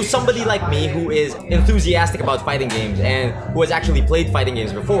 And to somebody like me who is enthusiastic about fighting games and who has actually played fighting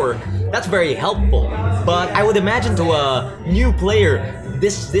games before, that's very helpful. But I would imagine to a new player,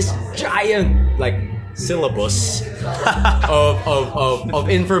 this giant like syllabus of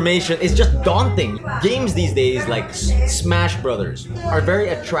information is just daunting. Games these days like Smash Brothers are very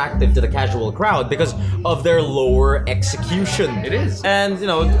attractive to the casual crowd because of their lower execution. It is. and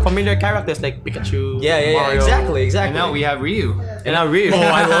familiar characters like Pikachu. Yeah, Mario. exactly. And now we have Ryu. And I really. Oh,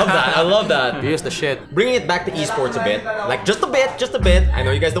 I love that. I love that. Here's the shit. Bringing it back to esports a bit, like just a bit. I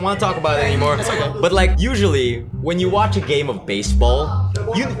know you guys don't want to talk about it anymore. That's okay. But like usually when you watch a game of baseball,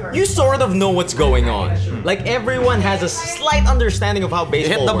 you sort of know what's going on. Like everyone has a slight understanding of how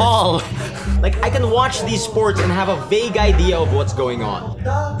baseball Hit the works. ball. Like I can watch these sports and have a vague idea of what's going on.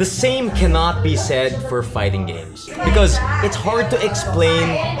 The same cannot be said for fighting games because it's hard to explain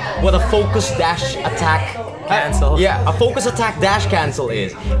what a focus dash attack Cancel. Yeah, a focus attack dash cancel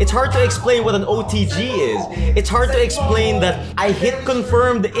is. It's hard to explain what an OTG is. It's hard to explain that I hit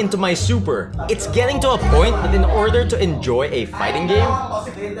confirmed into my super. It's getting to a point that in order to enjoy a fighting game,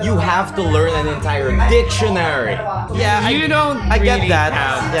 you have to learn an entire dictionary. Yeah, You don't I get really that.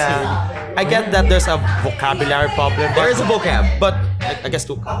 have Yeah. I get that there's a vocabulary problem. There is a vocab. But I guess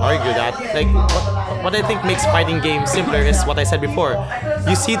to argue that, like, what I think makes fighting games simpler is what I said before.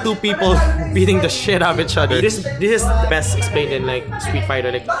 You see two people beating the shit out of each other. This is best explained in like Street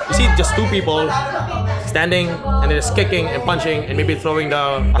Fighter. Like you see just two people standing and they're just kicking and punching and maybe throwing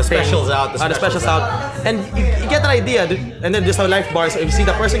the specials out, the specials out, and you get an idea. And then there's a life bar. So if you see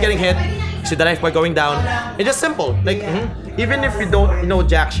the person getting hit, you see the life bar going down. It's just simple. Like even if you don't know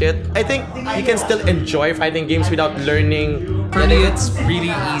jack shit, I think you can still enjoy fighting games without learning. For me, it's really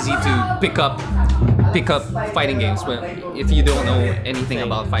easy to pick up fighting games if you don't know anything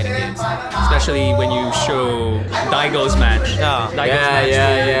about fighting games, especially when you show Daigo's match. Daigo's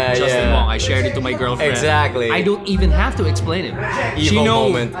match with Justin Wong. I shared it to my girlfriend. Exactly. I don't even have to explain it. Evo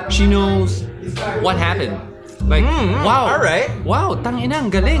moment. She knows what happened. Like, wow. Alright. Wow, tangina,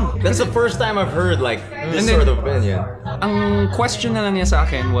 ang galing. That's the first time I've heard like this And then- sort of opinion. Ang question na lang niya sa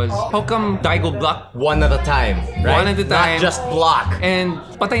akin was, how come Daigo blocked One at a time, right? One at a time. Not just block. and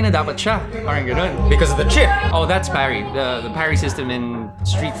patay na dapat siya? Parang ganun. Because of the chip. Oh, that's parry. The parry system in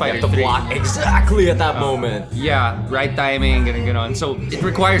Street You Fighter have to 3. block exactly at that moment. Yeah, right timing, ganun. So it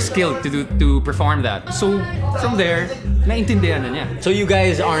requires skill to perform that. So from there, naintindihan na niya. So you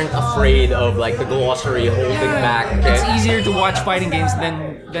guys aren't afraid of like the glossary holding back. It's Okay? easier to watch fighting games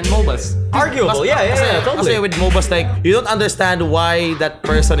than MOBAs. Arguable, yeah, totally. Kasi with MOBAs, like, you don't understand why that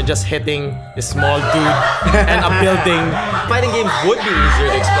person is just hitting a small dude and a building. Fighting games would be easier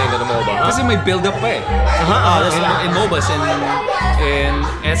to explain than a MOBA. Huh? Kasi may build-up pa eh. In MOBAs in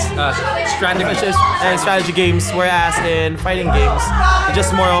strategy. And strategy games, whereas in fighting games, it's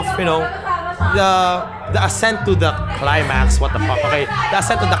just more of, you know, the ascent to the climax. What the fuck? Okay, the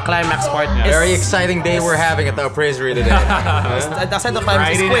ascent to the climax part. Very exciting day we're having at the appraisery today. The ascent to the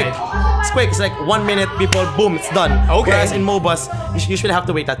climax is Friday quick. night. It's quick. It's like 1 minute, people, boom, it's done. Okay. Whereas in MOBAs, you usually have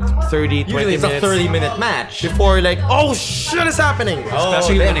to wait that 30, 20 Usually it's minutes. a 30-minute match. Before like, oh shit is happening.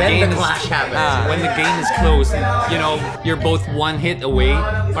 Especially then, when the then game the is clash happens. when the game is closed, you know, you're both one hit away.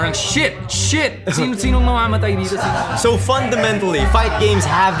 Parang shit. Sino mamamatay dito? So fundamentally, fight games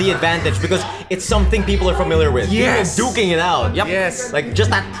have the advantage because it's something people are familiar with. Yes. People duking it out. Yep. Yes. Like just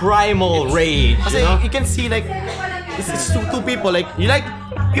that primal rage. Kasi You know? you can see like it's two people like you like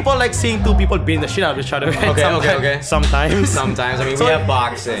people like seeing two people beating the shit out of each other. Right? Okay. Sometimes. Sometimes, I mean, So- we have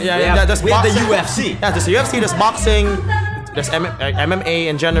boxing. Yeah, we yeah, have, there's we have the boxing. UFC. Yeah, there's the UFC, there's boxing, there's MMA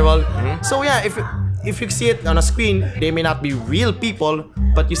in general. Mm-hmm. So yeah, if you see it on a screen, they may not be real people,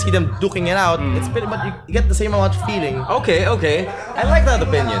 but you see them duking it out. It's but you get the same amount of feeling. Okay. I like that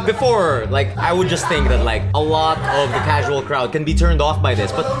opinion. Before, like, I would just think that, like, a lot of the casual crowd can be turned off by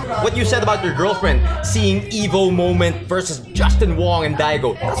this. But what you said about your girlfriend, seeing Evo moment versus Justin Wong and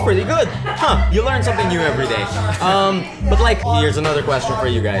Daigo, that's pretty good. Huh, you learn something new every day. But, like, here's another question for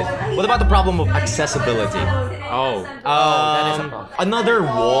you guys. What about the problem of accessibility? That is a problem. Another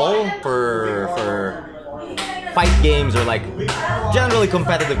wall for fight games or like generally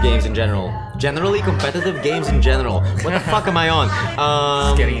competitive games in general. Generally competitive games in general. What the fuck am I on?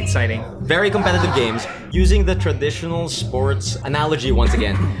 It's getting exciting. Very competitive games. Using the traditional sports analogy once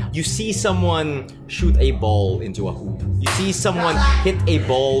again, you see someone shoot a ball into a hoop. You see someone hit a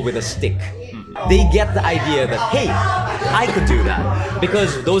ball with a stick. They get the idea that, hey, I could do that.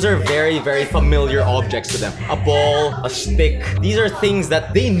 Because those are very, very familiar objects to them. A ball, a stick. These are things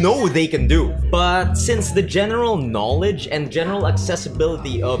that they know they can do. But since the general knowledge and general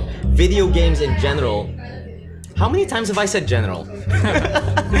accessibility of video games in general, how many times have I said general?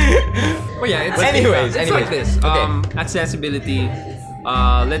 Well, yeah, it's Anyways. like this. Okay. Accessibility.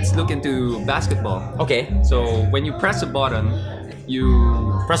 Let's look into basketball. Okay. So when you press a button, you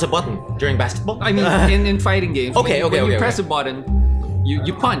Press a button during basketball? I mean, in fighting games, Okay, when you okay. press a button,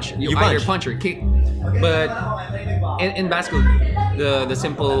 you punch. You punch. either punch or kick. But in basketball, the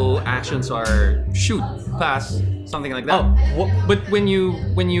simple actions are shoot, pass, something like that. Oh, But when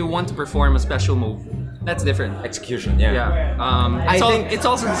you want to perform a special move, That's different. Execution, yeah. Yeah. I think- it's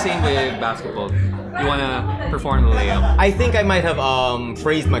also the same with basketball. You wanna perform the layup. I think I might have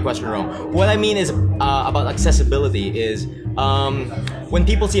phrased my question wrong. What I mean is about accessibility is when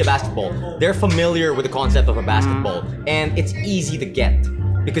people see a basketball, they're familiar with the concept of a basketball, and it's easy to get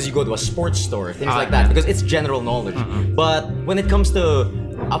because you go to a sports store, things like that, yeah. because it's general knowledge. But when it comes to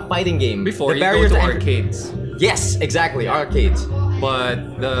a fighting game, Before the you go barriers to to entry- arcades. Yes, exactly, arcades.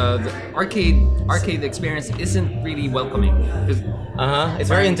 But the arcade experience isn't really welcoming. 'Cause It's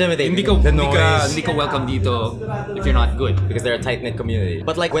very intimidating. Hindi the noise. hindi ka welcome dito if you're not good. Because they're a tight-knit community.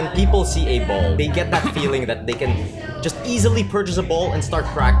 But like when people see a ball, they get that feeling that they can just easily purchase a ball and start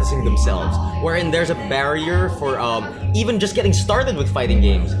practicing themselves. Wherein there's a barrier for even just getting started with fighting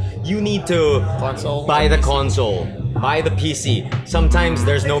games. You need to Console? buy the console, buy the PC. Sometimes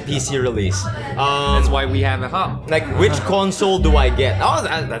there's no PC release. That's why we have a hub. Like, which console do I get? Oh,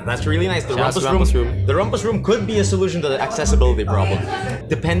 that's really nice. The Shout out to Rumpus Rumpus Room. Room. The Rumpus Room could be a solution to the accessibility problem.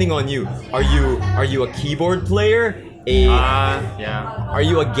 Depending on you. Are you a keyboard player? Yeah. Are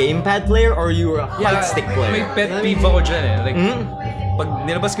you a gamepad player or are you a fight stick player? May pet peeve ako dyan eh. Like, pag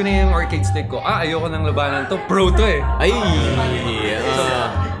nilabas ko na yung arcade stick ko, ayoko nang labanan to. Pro to eh. Ay,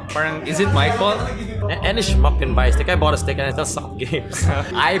 Parang, is it my fault? Any schmuck can buy a stick. I bought a stick and I still suck games.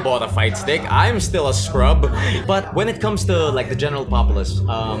 I bought a fight stick. I'm still a scrub. But when it comes to like the general populace,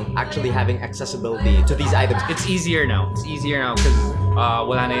 actually having accessibility to these items, It's easier now. It's easier now because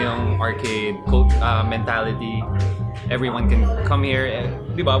wala na yung arcade mentality. Everyone can come here.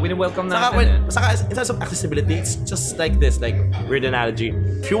 Di ba? Wini-welcome natin. Saka in terms of accessibility, it's just like this, like weird analogy.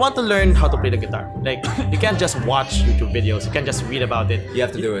 If you want to learn how to play the guitar, like you can't just watch YouTube videos, you can't just read about it. You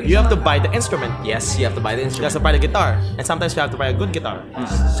have to do it. You have to buy the instrument. yes, you have to buy the You instrument. have to buy the guitar. And sometimes you have to buy a good guitar.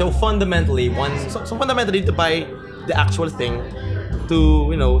 So fundamentally, So fundamentally to buy the actual thing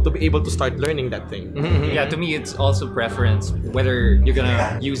to be able to start learning that thing. Yeah, to me, it's also preference whether you're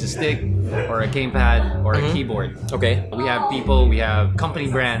gonna use a stick or a gamepad or a keyboard. okay. We have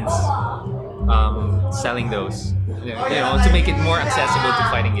company brands selling those. To make it more accessible to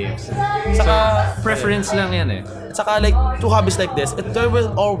fighting games. So, preference lang yan eh. At saka like two hobbies like this, there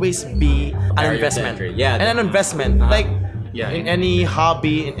will always be an Barrier to investment. entry. Yeah. And an investment. Like Yeah. in any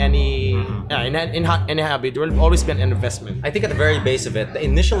hobby, in any any hobby, there will always be an investment. I think at the very base of it, the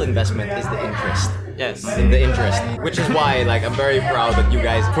initial investment is the interest. Yes. In the interest, which is why like I'm very proud that you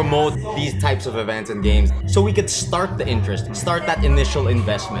guys promote these types of events and games so we could start the interest, start that initial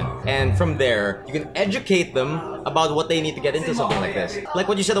investment, and from there you can educate them about what they need to get into something like this.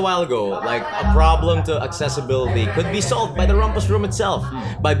 Like what you said a while ago, like a problem to accessibility could be solved by the Rumpus Room itself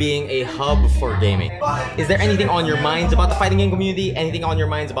by being a hub for gaming. Is there anything on your minds about the fighting game community? Anything on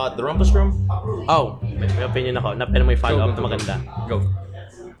your minds about the Rumpus Room? Oh, may opinion ako. Pero may follow-up na maganda. Go.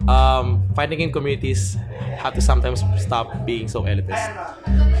 Fighting game communities have to sometimes stop being so elitist.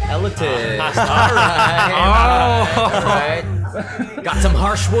 Elitist. All right. Got some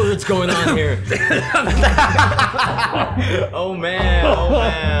harsh words going on here. Oh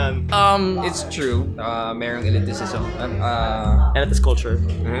man. It's true. Merong elitism. Elitist culture.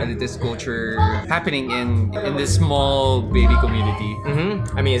 Elitist culture happening in this small baby community.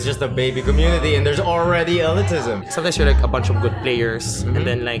 I mean, it's just a baby community, and there's already elitism. Sometimes you're like a bunch of good players, and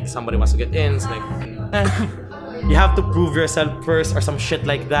then like somebody wants to get in. It's like, you have to prove yourself first, or some shit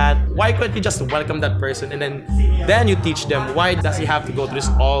like that. Why couldn't you just welcome that person and then you teach them? Why does he have to go through this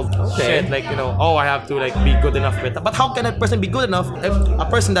all shit? Like I have to like be good enough with. But how can that person be good enough if a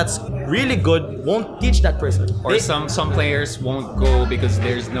person that's really good won't teach that person? Or some players won't go because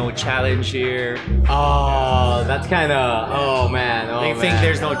there's no challenge here. Oh, that's kind of. Oh man. Oh, They think man.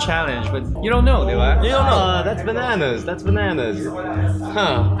 there's no challenge, but you don't know, di ba? You don't know. That's bananas. That's bananas.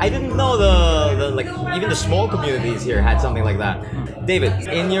 Huh. I didn't know the like even the small communities here had something like that. David,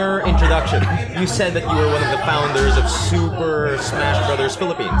 in your introduction, you said that you were one of the founders of Super Smash Brothers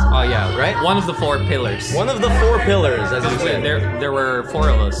Philippines. Oh yeah, Right? One of the 4 pillars. One of the 4 pillars, as you said. There were 4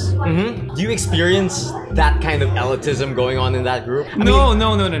 of us. Do you experience that kind of elitism going on in that group? I No.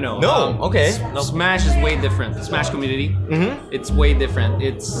 mean, No. No, okay. Smash is way different. The Smash community, it's way different.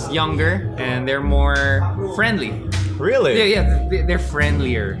 It's younger and they're more friendly. Really? They're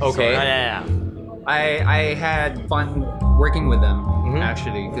friendlier. Okay. So, Yeah. I had fun working with them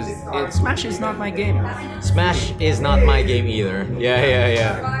actually because Smash is not my game. Smash is not my game either.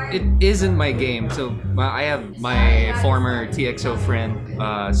 Yeah. It isn't my game. So I have my former TXO friend,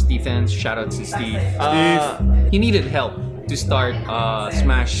 Stephen. Shout out to Steve. He needed help to start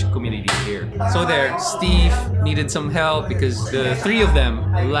Smash community here. So Steve needed some help because the 3 of them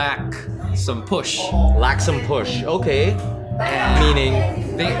lack some push. Lack some push. Okay. And Meaning,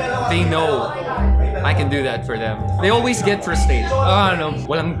 they know I can do that for them. They always get frustrated. No,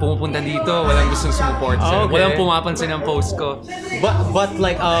 walang pumupunta dito, walang gustong sumuport sa'yo, Okay. walang pumapansin ng post ko. But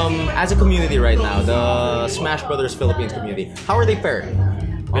like as a community right now, the Smash Brothers Philippines community, how are they faring?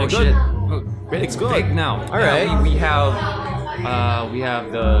 Oh good. shit. It's good. Big now. All right. We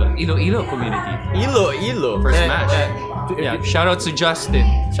have the Iloilo community Ilo. for Smash. Yeah, shout out to Justin.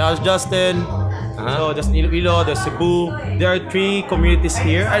 Shout out to Justin. So just Iloilo, there's Cebu. There are 3 communities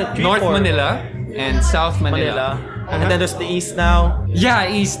here. North 4. Manila and South Manila. Manila. And then there's the East now. Yeah,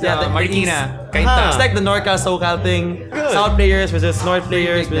 East, Yeah, the Marikina, East. Cainta. It's like the NorCal SoCal thing. Good. South players versus North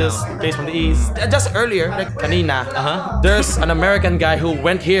players big versus now. players from the East. Just earlier, like kanina, there's an American guy who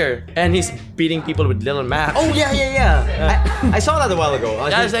went here and he's beating people with little math. Oh yeah. I saw that a while ago.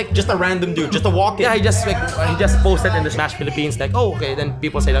 Yeah, it's like just a random dude, just a walk-in. Yeah, he just posted in the Smash Philippines like, oh okay. Then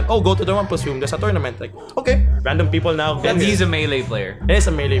people say like, oh go to the Rumpus room. There's a tournament. Like, okay, random people now. go And here. he's a melee player. He's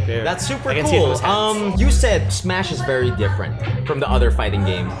a melee player. That's super I can see it cool. in his hands. You said Smash is very different from the other fighting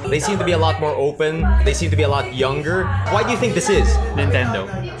games. They seem to be a lot more open. They seem to be a lot younger. Why do you think this is? Nintendo.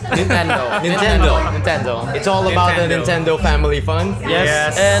 Nintendo. It's all about the Nintendo. Nintendo family fun.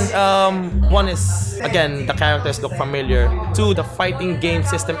 Yes. And one is again the characters look familiar. 2, the fighting game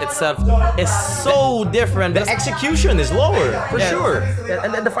system itself is so different. The execution is lower, for Yeah. sure. Yeah,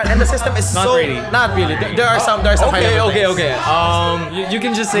 and the system is Not so really. not really. There are some high-level things. Okay. You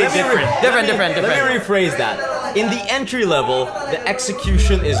can just say Let me different. Different. Let me rephrase that. In the entry level, the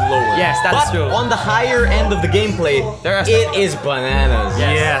execution is lower. Yes, that's but true. on the higher end of the gameplay, There are- it is bananas.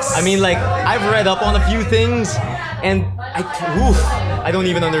 Yes. I mean, like, I've read up on a few things, and I don't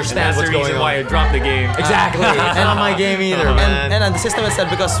even understand That's what's the going reason on. why I dropped the game. Exactly. It's not my game either, man. And the system itself,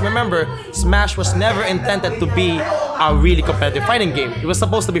 because remember, Smash was never intended to be a really competitive fighting game. It was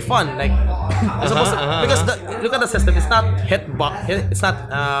supposed to be fun, like it was supposed to, because look at the system. It's not it's not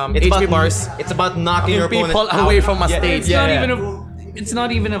It's HP about, bars. It's about knocking your People opponent away out. from a stage. It's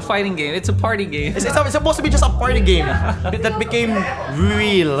not even a fighting game. It's a party game. It's supposed to be just a party game that became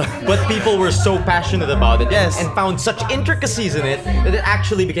real. But people were so passionate about it Yes. and found such intricacies in it that it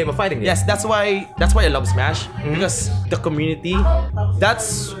actually became a fighting game. Yes, that's why I love Smash, because the community,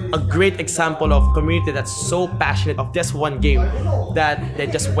 that's a great example of community that's so passionate of this one game that they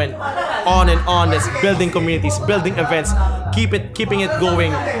just went on and on. That's building communities, building events, keeping it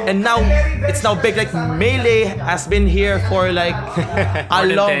going, and now it's now big. Like Melee has been here for like More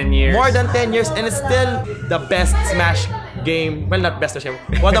than 10 years. more than 10 years, and it's still the best Smash game. Well, not best,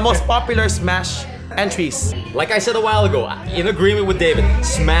 one of the most popular Smash entries. Like I said a while ago, in agreement with David,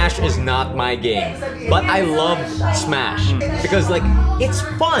 Smash is not my game. But I love Smash because like it's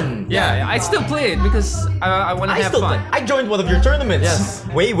fun. Yeah, I still play it because I want to have fun. I joined one of your tournaments Yes.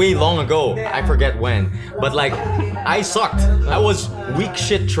 way long ago. I forget when. But like I sucked. I was weak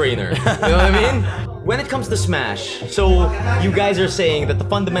shit trainer. You know what I mean? When it comes to Smash, so you guys are saying that the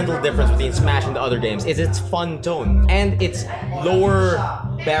fundamental difference between Smash and the other games is its fun tone and its lower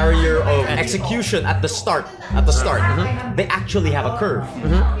barrier of execution at the start. They actually have a curve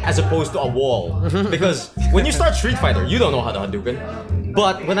as opposed to a wall. Because when you start Street Fighter, you don't know how to Hadouken.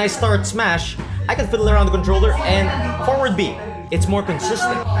 But when I start Smash, I can fiddle around the controller and forward B. It's more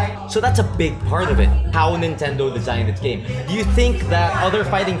consistent. So that's a big part of it, how Nintendo designed its game. Do you think that other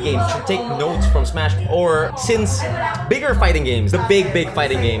fighting games should take notes from Smash? Or since bigger fighting games, the big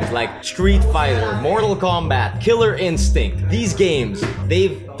fighting games like Street Fighter, Mortal Kombat, Killer Instinct, these games,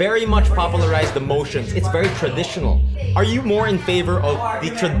 they've very much popularized the motions. It's very traditional. Are you more in favor of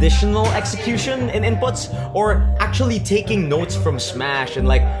the traditional execution and inputs, or actually taking notes from Smash and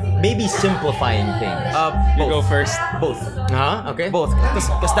like maybe simplifying things? You go first. Both. Okay. Both,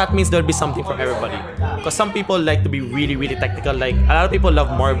 because that means there'll be something for everybody. Because some people like to be really technical. Like a lot of people love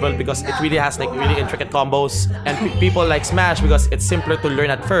Marvel because it really has like really intricate combos, and people like Smash because it's simpler to learn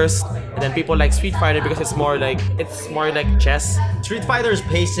at first. And then people like Street Fighter because it's more like chess. Street Fighter's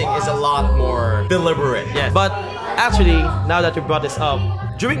pacing is a lot more deliberate. Yes. But actually, now that you brought this up,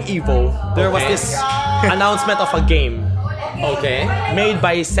 during Evo there was Okay. this announcement of a game Okay. made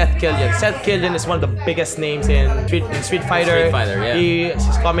by Seth Killian. Seth Killian is one of the biggest names in Street Fighter. Street Fighter, yeah.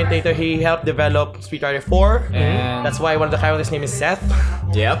 He's commentator. He helped develop Street Fighter 4. And- That's why one of the characters' name is Seth.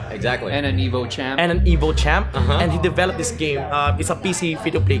 Yep. Exactly. And an Evo champ. And an Evo champ. Uh-huh. And he developed this game. It's a PC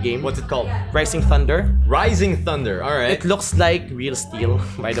free-to-play game. What's it called? Rising Thunder. Rising Thunder. All right. It looks like Real Steel,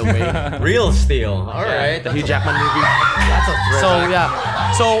 by the way. Real Steel. All right. The Hugh Jackman movie. That's a throwback. So yeah.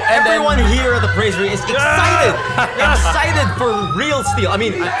 So and Everyone then, here at the Praisery is excited, excited for Real Steel. I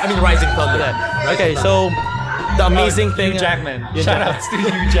mean Rising Thunder. Okay, so the amazing thing. Hugh Jackman. Hugh Shout Jackman. outs to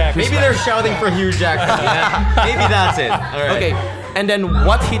Hugh Jackman. Maybe they're shouting for Hugh Jackman. Yeah. Maybe that's it. All right. Okay, And then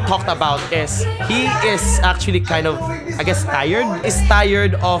what he talked about is he is actually kind of, I guess, tired. He's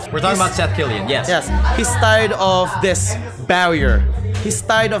tired of. We're talking about Seth Killian, yes. Yes, he's tired of this barrier. He's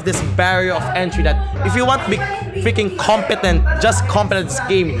tired of this barrier of entry that if you want to be freaking competent, just competent in this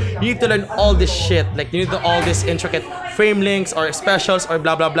game, you need to learn all this shit. Like you need to all this intricate frame links or specials or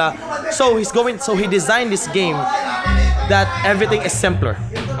blah blah blah. So he designed this game that everything is simpler.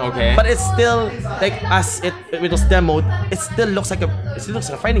 Okay. But it's still like as it was demoed, it still looks like a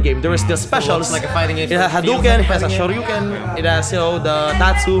fighting game. There is still specials. looks like a fighting game. It has Feels Hadouken, like a it has a fighting game. Shoryuken, it has the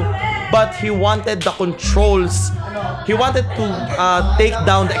Tatsu. But he wanted the controls. He wanted to take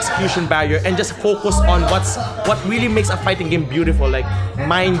down the execution barrier and just focus on what really makes a fighting game beautiful, like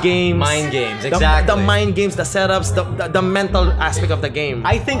mind games. Mind games, The exactly. mind games, the setups, the mental aspect of the game.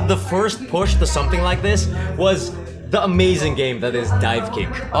 I think the first push to something like this was the amazing game that is Dive Kick.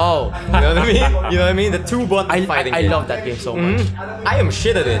 Oh, You know what I mean? You know what I mean? The 2-button fighting I game. love that game so much. I am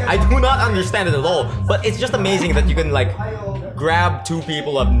shit at it. I do not understand it at all. But it's just amazing that you can like grab two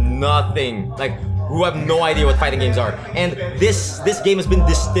people of nothing, like who have no idea what fighting games are. And this game has been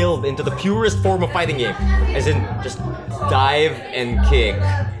distilled into the purest form of fighting game, as in just dive and kick.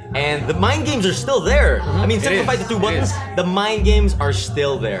 And the mind games are still there. I mean, simplify the two buttons. The mind games are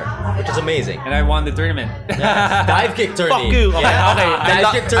still there, which is amazing. And I won the tournament. Dive kick tourney. Fuck you. Okay, Yeah. okay.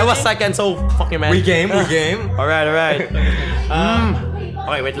 Dive kick tourney. I was second, so fuck you, man. We game. Alright.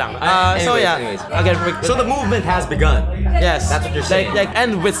 Okay, wait lang. So anyways, yeah, anyways. again, So the movement has begun. yes, That's what you're saying.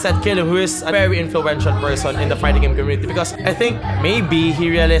 And with Seth Killian, who is a very influential person in the fighting game community, because I think maybe he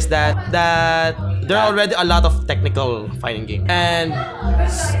realized that there are already a lot of technical fighting games, and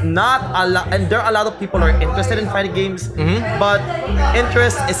there are a lot of people who are interested in fighting games, but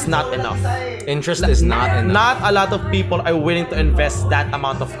interest is not enough. Interest is not enough. Not a lot of people are willing to invest that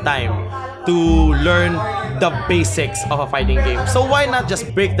amount of time to learn the basics of a fighting game. So why not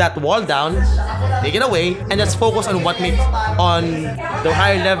just break that wall down, take it away, and just focus on what makes on the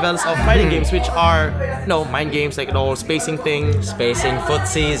higher levels of fighting games, which are mind games, like spacing things. Spacing,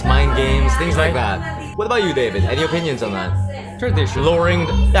 footsies, mind games, things like that. What about you, David? Any opinions on that? Tradition. Lowering.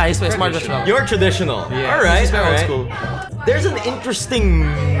 Yeah, he's smart as well. You're traditional. Yes. All right. He's very all old right. school. There's an interesting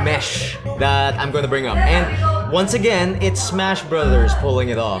mesh that I'm going to bring up, and once again, it's Smash Brothers pulling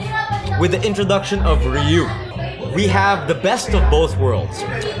it off with the introduction of Ryu. We have the best of both worlds.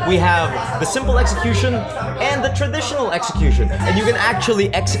 We have the simple execution and the traditional execution. And you can actually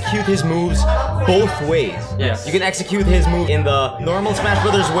execute his moves both ways. Yes. You can execute his move in the normal Smash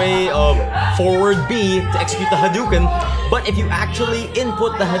Brothers way of forward B to execute the Hadouken. But if you actually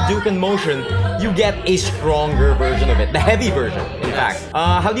input the Hadouken motion, you get a stronger version of it. The heavy version, in fact.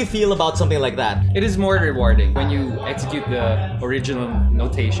 How do you feel about something like that? It is more rewarding when you execute the original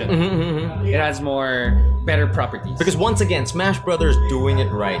notation. It has better properties. Because once again, Smash Brothers doing it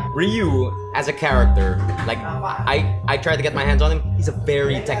right. Ryu, as a character, like I tried to get my hands on him. He's a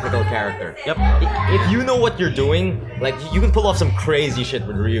very technical character. Yep. If you know what you're doing, like you can pull off some crazy shit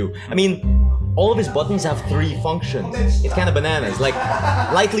with Ryu. I mean, all of his buttons have 3 functions. It's kind of bananas. Like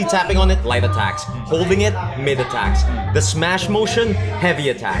lightly tapping on it, light attacks. Holding it, mid attacks. The smash motion, heavy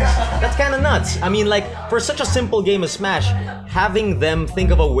attacks. That's kind of nuts. I mean, like for such a simple game as Smash, having them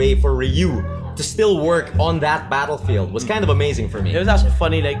think of a way for Ryu to still work on that battlefield was kind of amazing for me. It was actually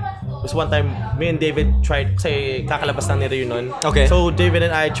funny, like, it was one time, me and David tried, say, kakalabas lang ni Ryu nun. Okay. So, David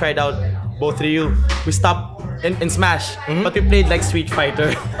and I tried out both Ryu. We stopped in Smash, but we played like Street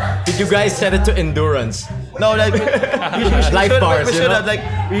Fighter. Did you guys set it to endurance? No, like, Life bars, we you should know? have, like,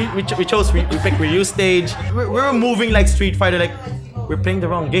 we picked Ryu stage. We were moving like Street Fighter, like, we're playing the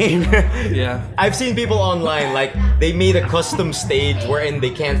wrong game. Yeah. I've seen people online, like, they made a custom stage wherein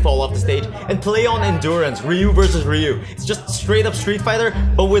they can't fall off the stage and play on endurance, Ryu versus Ryu. It's just straight up Street Fighter,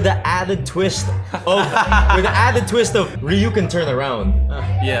 but with the added twist of Ryu can turn around.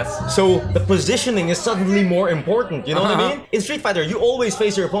 Yes. So the positioning is suddenly more important, you know what I mean? In Street Fighter, you always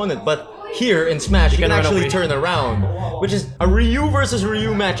face your opponent, but here in Smash, you can can run actually away. turn around, which is a Ryu versus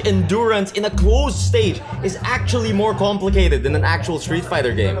Ryu match. Endurance in a closed stage is actually more complicated than an actual Street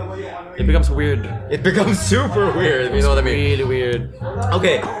Fighter game. It becomes weird. It becomes super weird, if you know what I mean. Really weird.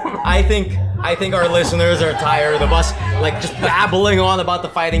 Okay, I think our listeners are tired of us like just babbling on about the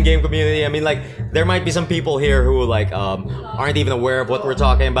fighting game community. I mean, like there might be some people here who like aren't even aware of what we're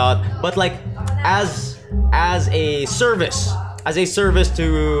talking about, but like as a service as a service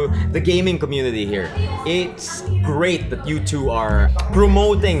to the gaming community here, it's great that you two are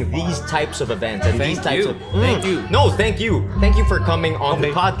promoting these types of events and these types of. Thank you. No, thank you. Thank you for coming on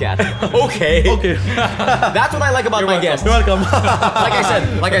the podcast. Okay. Okay. That's what I like about my guests. You're welcome.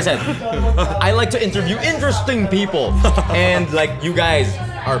 Like I said, I like to interview interesting people, and like you guys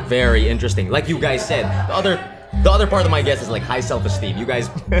are very interesting. Like you guys said, the other part of my guest is like high self-esteem. You guys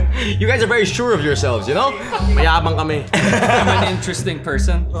are very sure of yourselves, you know? Mayabang kami. I'm an interesting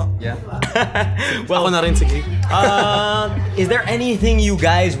person. Yeah. Well, ako na rin, sige. Is there anything you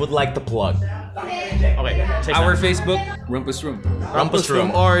guys would like to plug? Okay. Our Facebook, Rumpus Room. Rumpus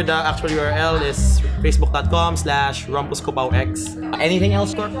Room, or the actual URL is facebook.com/rumpuskopawx. Anything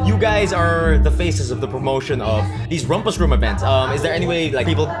else, Corp? You guys are the faces of the promotion of these Rumpus Room events. Is there any way like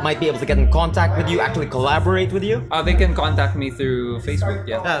people might be able to get in contact with you, actually collaborate with you? They can contact me through Facebook,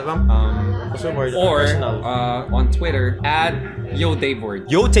 yeah. Yeah, Or personal. on Twitter, Yo Dave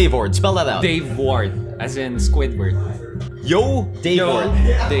Ward. Yo Tavord, spell that out. Dave Ward, as in Squidward. Yo Tavord.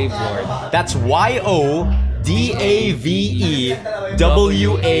 Dave Ward. That's YODAVEWARD.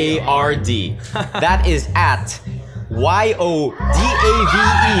 That is at YODAVE.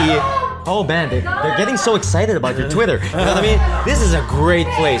 Oh man, they're getting so excited about your Twitter. You know what I mean? This is a great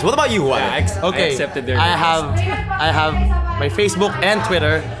place. What about you, Juan? I accepted their I have my Facebook and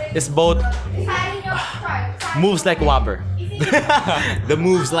Twitter is both moves like Wabber. The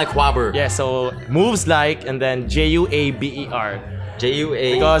moves like Wabber. Yeah, so moves like and then JUABER.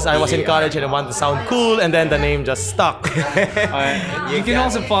 JUA. Because I was in college and I wanted to sound cool, and then the name just stuck. You can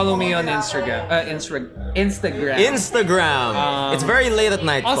also follow me on Instagram. Instagram. It's very late at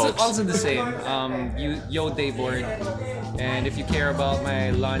night, Also, folks. also the same. Yo Dave Ward. And if you care about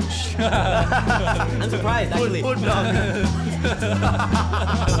my lunch, I'm surprised, actually.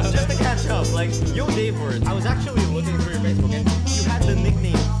 Just to catch up, like, Yo Dave Ward, I was actually looking through your Facebook and you had the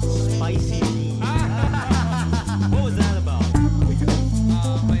nickname Spicy D. What was that about?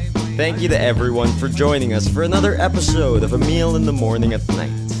 Thank you to everyone for joining us for another episode of A Meal in the Morning at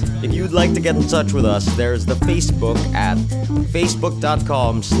Night. If you'd like to get in touch with us, there's the Facebook at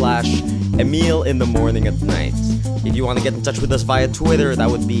facebook.com/A Meal in the Morning at Night. If you want to get in touch with us via Twitter,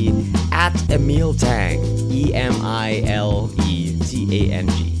 that would be at EmilTang, EMILETANG.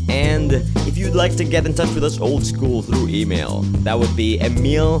 And if you'd like to get in touch with us old school through email, that would be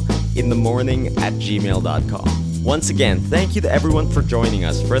emilinthemorning@gmail.com. Once again, thank you to everyone for joining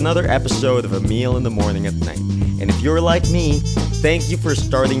us for another episode of A Meal in the Morning at Night. And if you're like me, thank you for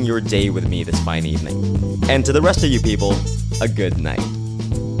starting your day with me this fine evening. And to the rest of you people, a good night.